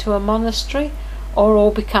ourselves into a monastery or all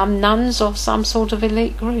become nuns or some sort of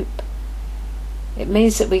elite group. It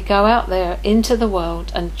means that we go out there into the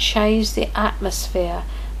world and change the atmosphere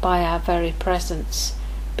by our very presence,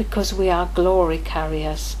 because we are glory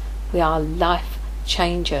carriers. We are life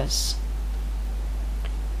changers.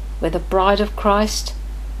 We're the bride of Christ.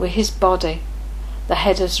 We're His body. The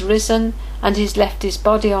head has risen and He's left His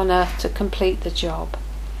body on earth to complete the job.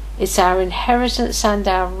 It's our inheritance and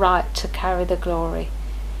our right to carry the glory.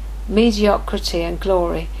 Mediocrity and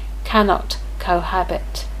glory cannot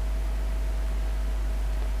cohabit.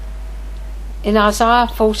 In Isaiah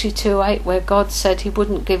 42:8, where God said he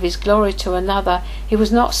wouldn't give his glory to another, he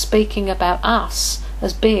was not speaking about us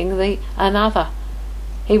as being the another.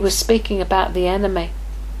 He was speaking about the enemy.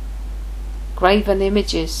 Graven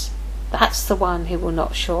images, that's the one he will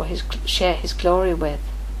not share his glory with.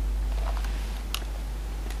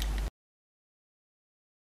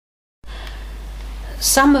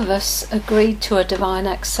 Some of us agreed to a divine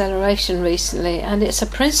acceleration recently, and it's a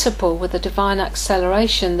principle with a divine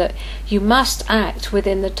acceleration that you must act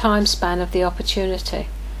within the time span of the opportunity.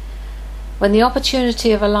 When the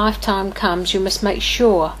opportunity of a lifetime comes, you must make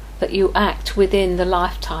sure that you act within the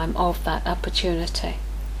lifetime of that opportunity.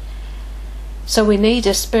 So we need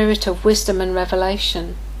a spirit of wisdom and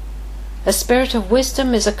revelation. A spirit of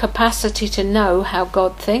wisdom is a capacity to know how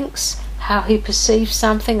God thinks, how he perceives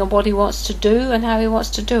something and what he wants to do and how he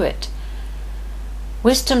wants to do it.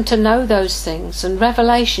 Wisdom to know those things, and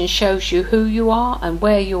revelation shows you who you are and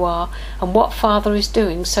where you are and what Father is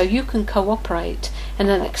doing, so you can cooperate in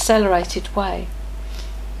an accelerated way.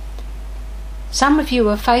 Some of you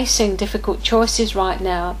are facing difficult choices right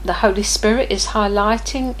now. The Holy Spirit is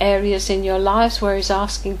highlighting areas in your lives where he's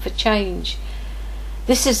asking for change.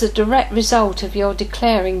 This is a direct result of your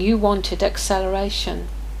declaring you wanted acceleration.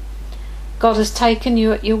 God has taken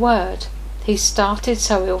you at your word. He started,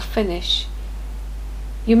 so he'll finish.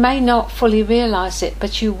 You may not fully realize it,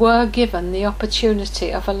 but you were given the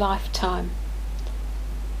opportunity of a lifetime.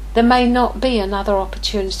 There may not be another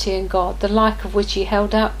opportunity in God, the like of which he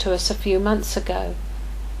held out to us a few months ago.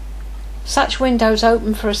 Such windows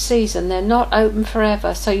open for a season, they're not open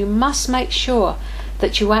forever, so you must make sure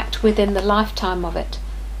that you act within the lifetime of it.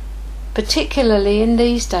 Particularly in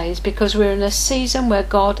these days, because we're in a season where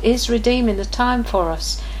God is redeeming the time for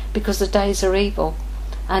us, because the days are evil,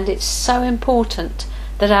 and it's so important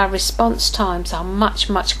that our response times are much,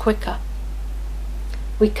 much quicker.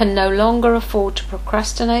 We can no longer afford to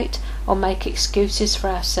procrastinate or make excuses for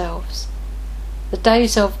ourselves. The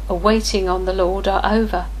days of awaiting on the Lord are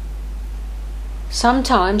over.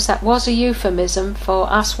 Sometimes that was a euphemism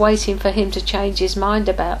for us waiting for him to change his mind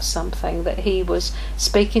about something that he was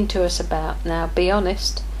speaking to us about. Now, be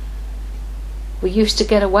honest. We used to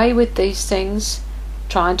get away with these things,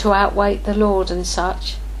 trying to outwait the Lord and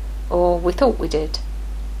such, or we thought we did.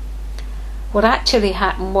 What actually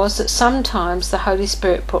happened was that sometimes the Holy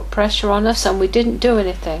Spirit put pressure on us and we didn't do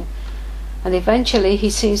anything. And eventually he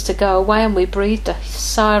seems to go away and we breathed a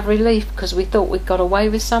sigh of relief because we thought we'd got away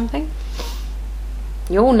with something.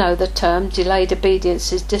 You all know the term delayed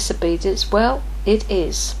obedience is disobedience. Well, it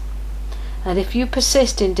is. And if you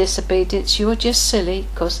persist in disobedience, you're just silly,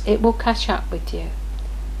 because it will catch up with you.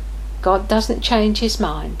 God doesn't change his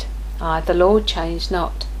mind. I, the Lord, change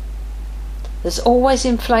not. There's always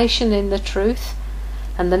inflation in the truth,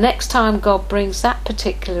 and the next time God brings that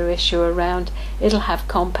particular issue around, it'll have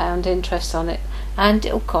compound interest on it, and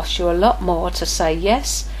it'll cost you a lot more to say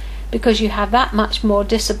yes, because you have that much more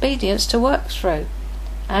disobedience to work through,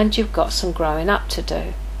 and you've got some growing up to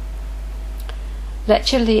do.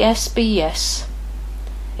 Let your yes be yes.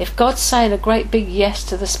 If God's saying a great big yes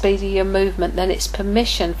to the speed of your movement, then it's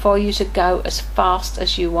permission for you to go as fast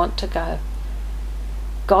as you want to go.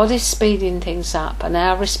 God is speeding things up, and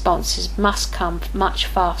our responses must come much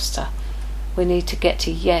faster. We need to get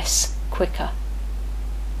to yes quicker.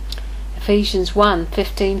 Ephesians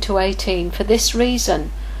 1:15-18. For this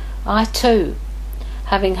reason, I too,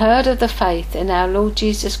 having heard of the faith in our Lord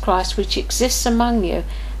Jesus Christ which exists among you,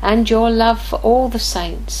 and your love for all the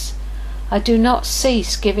saints, I do not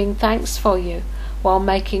cease giving thanks for you, while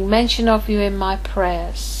making mention of you in my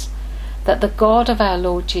prayers, that the God of our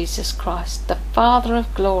Lord Jesus Christ, the Father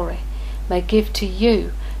of glory, may give to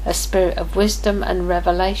you a spirit of wisdom and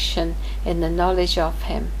revelation in the knowledge of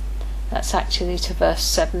him. That's actually to verse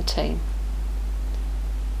 17.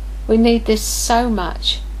 We need this so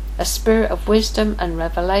much, a spirit of wisdom and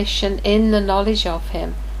revelation in the knowledge of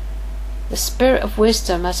him. The spirit of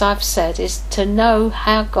wisdom, as I've said, is to know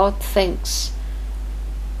how God thinks,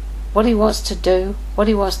 what he wants to do, what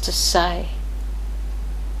he wants to say.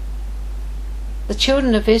 The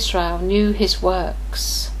children of Israel knew his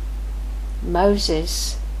works.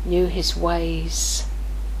 Moses knew his ways.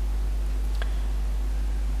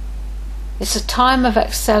 It's a time of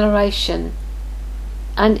acceleration,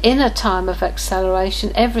 and in a time of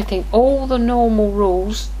acceleration, everything, all the normal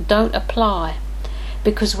rules don't apply,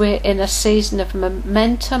 because we're in a season of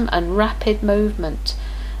momentum and rapid movement,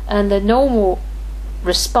 and the normal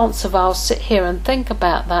response of I'll sit here and think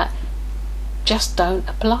about that just don't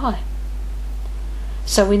apply.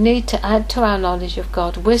 So we need to add to our knowledge of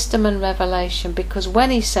God wisdom and revelation, because when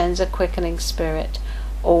he sends a quickening spirit,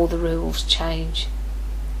 all the rules change.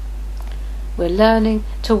 We're learning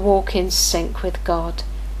to walk in sync with God,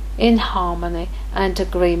 in harmony and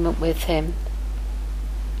agreement with him.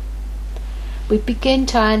 We begin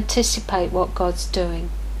to anticipate what God's doing,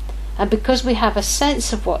 and because we have a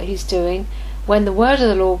sense of what he's doing, when the word of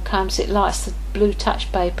the Lord comes, it lights the blue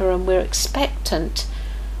touch paper and we're expectant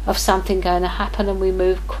of something going to happen, and we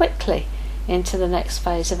move quickly into the next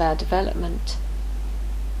phase of our development.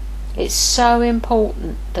 It's so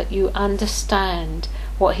important that you understand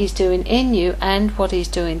what he's doing in you and what he's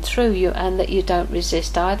doing through you, and that you don't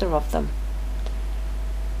resist either of them.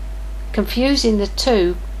 Confusing the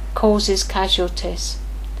two causes casualties.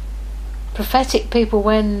 Prophetic people,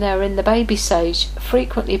 when they're in the baby stage,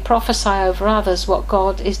 frequently prophesy over others what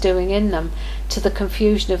God is doing in them, to the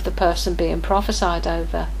confusion of the person being prophesied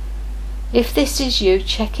over. If this is you,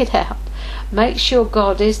 check it out. Make sure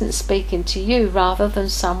God isn't speaking to you rather than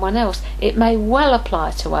someone else. It may well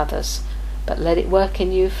apply to others, but let it work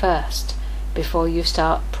in you first before you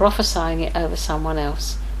start prophesying it over someone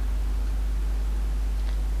else.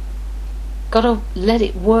 Got to let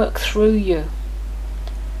it work through you.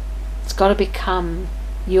 It's got to become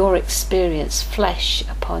your experience, flesh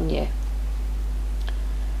upon you.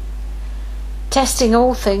 Testing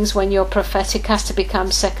all things when you're prophetic has to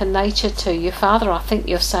become second nature to you. Father, I think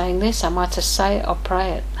you're saying this. Am I to say it or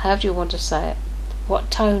pray it? How do you want to say it?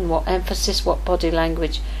 What tone, what emphasis, what body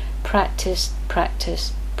language? Practice,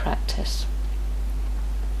 practice, practice.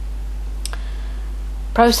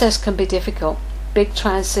 Process can be difficult. Big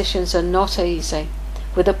transitions are not easy.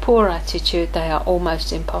 With a poor attitude, they are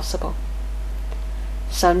almost impossible.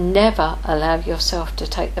 So never allow yourself to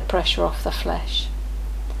take the pressure off the flesh.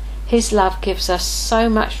 His love gives us so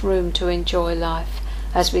much room to enjoy life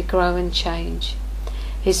as we grow and change.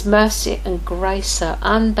 His mercy and grace are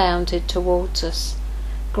unbounded towards us.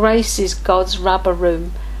 Grace is God's rubber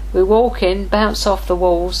room. We walk in, bounce off the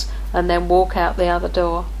walls, and then walk out the other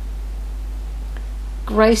door.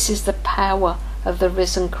 Grace is the power of the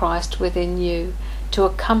risen Christ within you to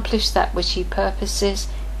accomplish that which he purposes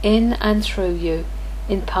in and through you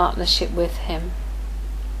in partnership with him.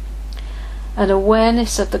 An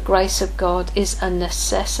awareness of the grace of God is a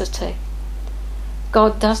necessity.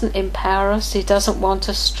 God doesn't empower us. He doesn't want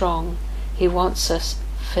us strong. He wants us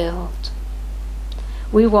filled.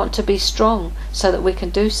 We want to be strong so that we can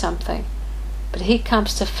do something, but he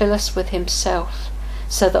comes to fill us with himself,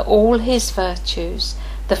 so that all his virtues,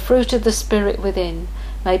 the fruit of the Spirit within,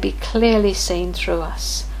 may be clearly seen through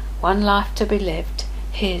us. One life to be lived,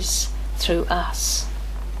 his through us.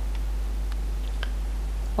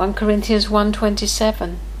 1 Corinthians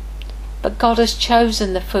 1:27. But God has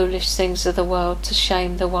chosen the foolish things of the world to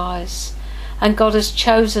shame the wise, and God has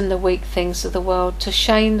chosen the weak things of the world to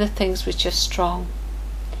shame the things which are strong.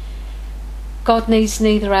 God needs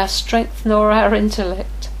neither our strength nor our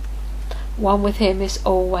intellect. One with him is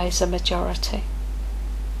always a majority.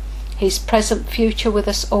 He's present future with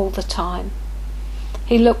us all the time.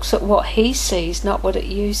 He looks at what he sees, not what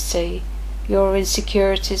you see, your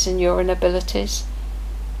insecurities and your inabilities.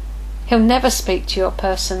 He'll never speak to your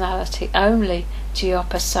personality, only to your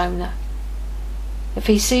persona. If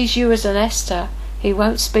he sees you as an Esther, he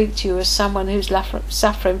won't speak to you as someone who's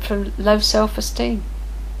suffering from low self-esteem.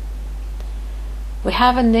 We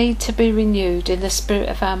have a need to be renewed in the spirit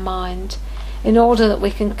of our mind, in order that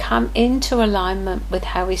we can come into alignment with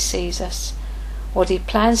how he sees us, what he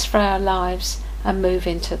plans for our lives, and move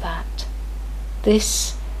into that.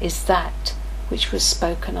 This is that which was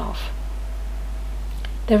spoken of.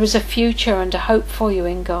 There is a future and a hope for you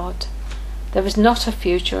in God. There is not a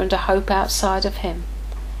future and a hope outside of him.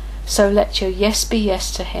 So let your yes be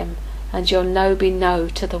yes to him, and your no be no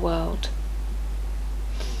to the world.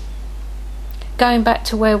 Going back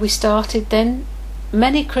to where we started then,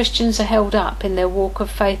 many Christians are held up in their walk of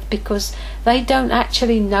faith because they don't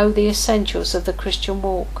actually know the essentials of the Christian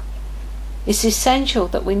walk. It's essential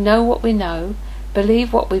that we know what we know,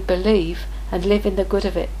 believe what we believe, and live in the good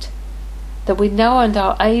of it. That we know and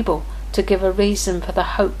are able to give a reason for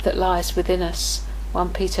the hope that lies within us. 1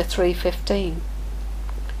 Peter 3:15.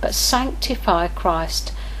 But sanctify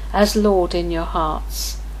Christ as Lord in your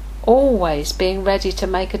hearts, always being ready to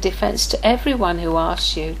make a defence to everyone who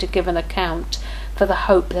asks you to give an account for the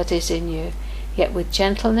hope that is in you, yet with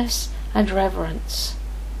gentleness and reverence.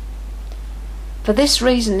 For this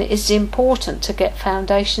reason it is important to get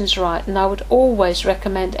foundations right, and I would always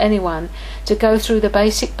recommend anyone to go through the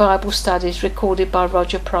basic Bible studies recorded by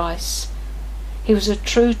Roger Price. He was a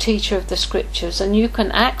true teacher of the scriptures, and you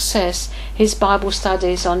can access his Bible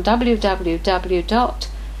studies on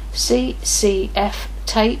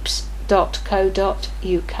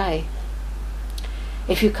www.ccftapes.co.uk.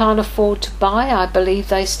 If you can't afford to buy, I believe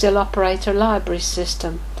they still operate a library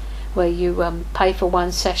system where you pay for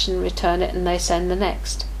one session, return it, and they send the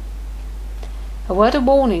next. A word of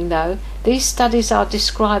warning though, these studies are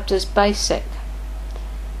described as basic.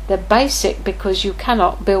 They're basic because you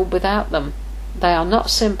cannot build without them. They are not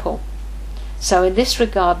simple. So in this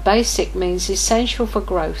regard, basic means essential for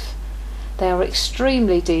growth. They are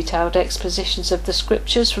extremely detailed expositions of the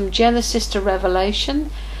scriptures from Genesis to Revelation,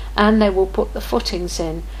 and they will put the footings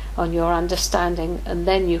in on your understanding, and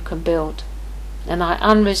then you can build. And I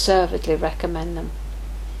unreservedly recommend them.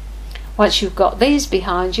 Once you've got these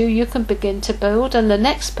behind you, you can begin to build, and the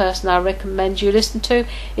next person I recommend you listen to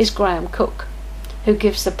is Graham Cook, who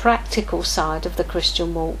gives the practical side of the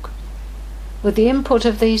Christian walk. With the input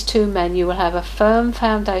of these two men, you will have a firm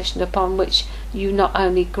foundation upon which you not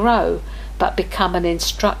only grow, but become an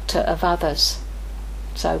instructor of others.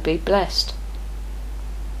 So be blessed.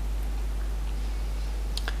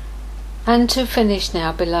 And to finish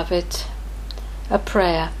now, beloved, a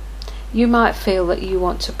prayer. You might feel that you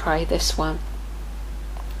want to pray this one.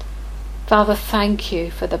 Father, thank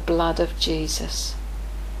you for the blood of Jesus.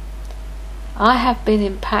 I have been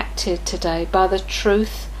impacted today by the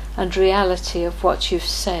truth and reality of what you've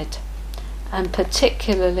said, and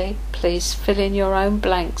particularly, please fill in your own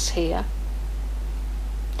blanks here.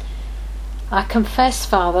 I confess,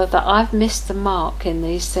 Father, that I've missed the mark in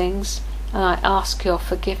these things, and I ask your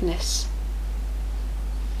forgiveness.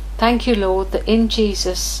 Thank you, Lord, that in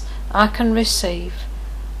Jesus I can receive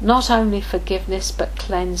not only forgiveness but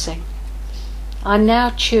cleansing. I now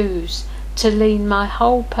choose to lean my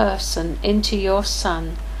whole person into your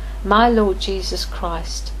Son, my Lord Jesus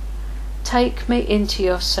Christ. Take me into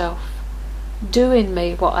yourself. Do in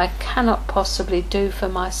me what I cannot possibly do for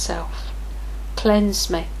myself. Cleanse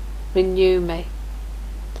me, renew me.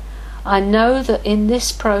 I know that in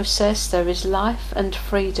this process there is life and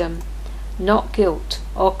freedom, not guilt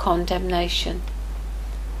or condemnation.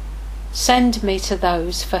 Send me to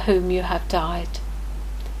those for whom you have died.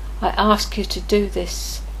 I ask you to do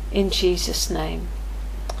this in Jesus' name.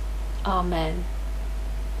 Amen.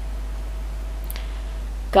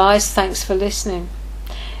 Guys, thanks for listening.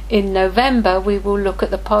 In November we will look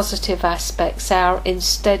at the positive aspects, our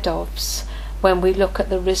instead ofs, when we look at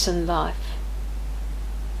the risen life.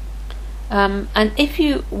 And if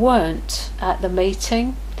you weren't at the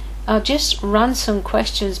meeting, I'll just run some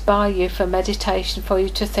questions by you for meditation for you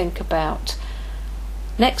to think about.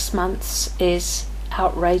 Next month's is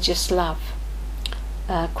outrageous love.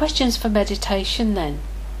 Questions for meditation then.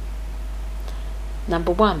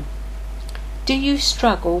 Number 1. Do you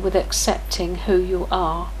struggle with accepting who you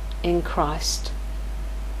are in Christ?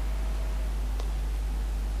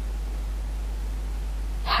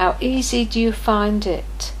 How easy do you find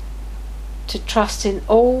it to trust in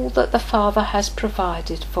all that the Father has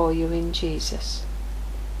provided for you in Jesus?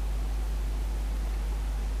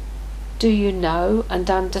 Do you know and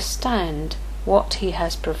understand what He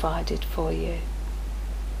has provided for you?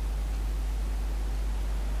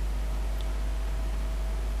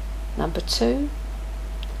 Number 2,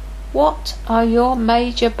 what are your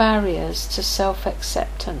major barriers to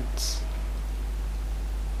self-acceptance?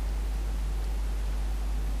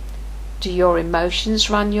 Do your emotions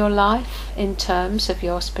run your life in terms of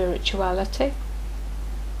your spirituality?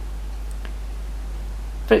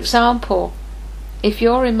 For example, if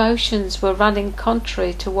your emotions were running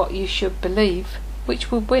contrary to what you should believe, which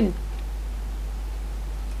would win?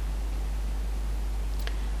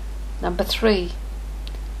 Number 3,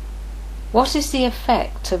 what is the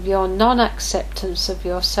effect of your non-acceptance of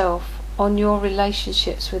yourself on your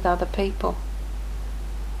relationships with other people?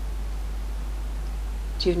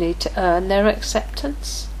 Do you need to earn their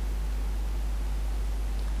acceptance?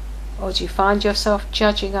 Or do you find yourself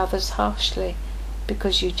judging others harshly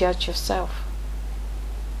because you judge yourself?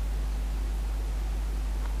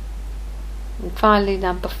 And finally,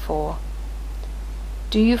 number 4,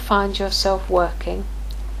 do you find yourself working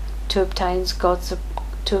to obtain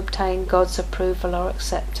God's approval or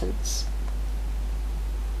acceptance?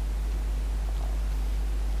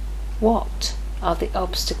 What are the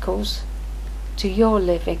obstacles to your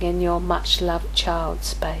living in your much-loved child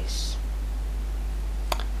space?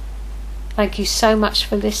 Thank you so much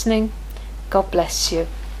for listening. God bless you.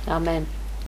 Amen.